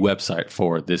to the website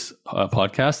for this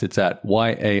podcast. It's at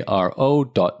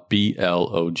yaro.blog.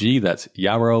 That's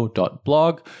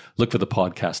yaro.blog. Look for the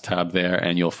podcast tab there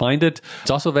and you'll find it.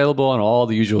 It's also available on all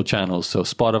the usual channels. So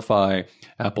Spotify,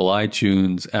 Apple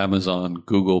iTunes, Amazon,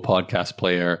 Google Podcast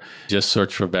Player. Just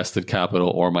search for Vested Capital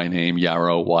or my name,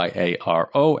 Yaro,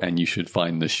 Y-A-R-O, and you should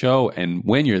find the show. And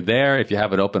when you're there, if you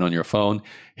have it open on your phone,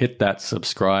 hit that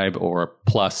subscribe or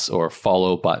plus or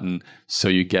follow button so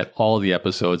you get all the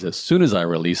episodes as soon as I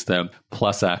release them,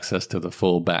 plus access to the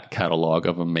full back catalog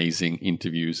of amazing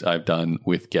interviews I've done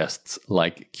with guests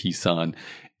like Kison.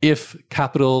 If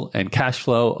capital and cash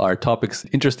flow are topics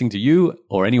interesting to you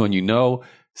or anyone you know,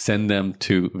 send them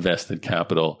to Vested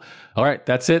Capital. All right,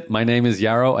 that's it. My name is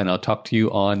Yaro, and I'll talk to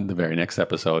you on the very next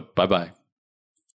episode. Bye-bye.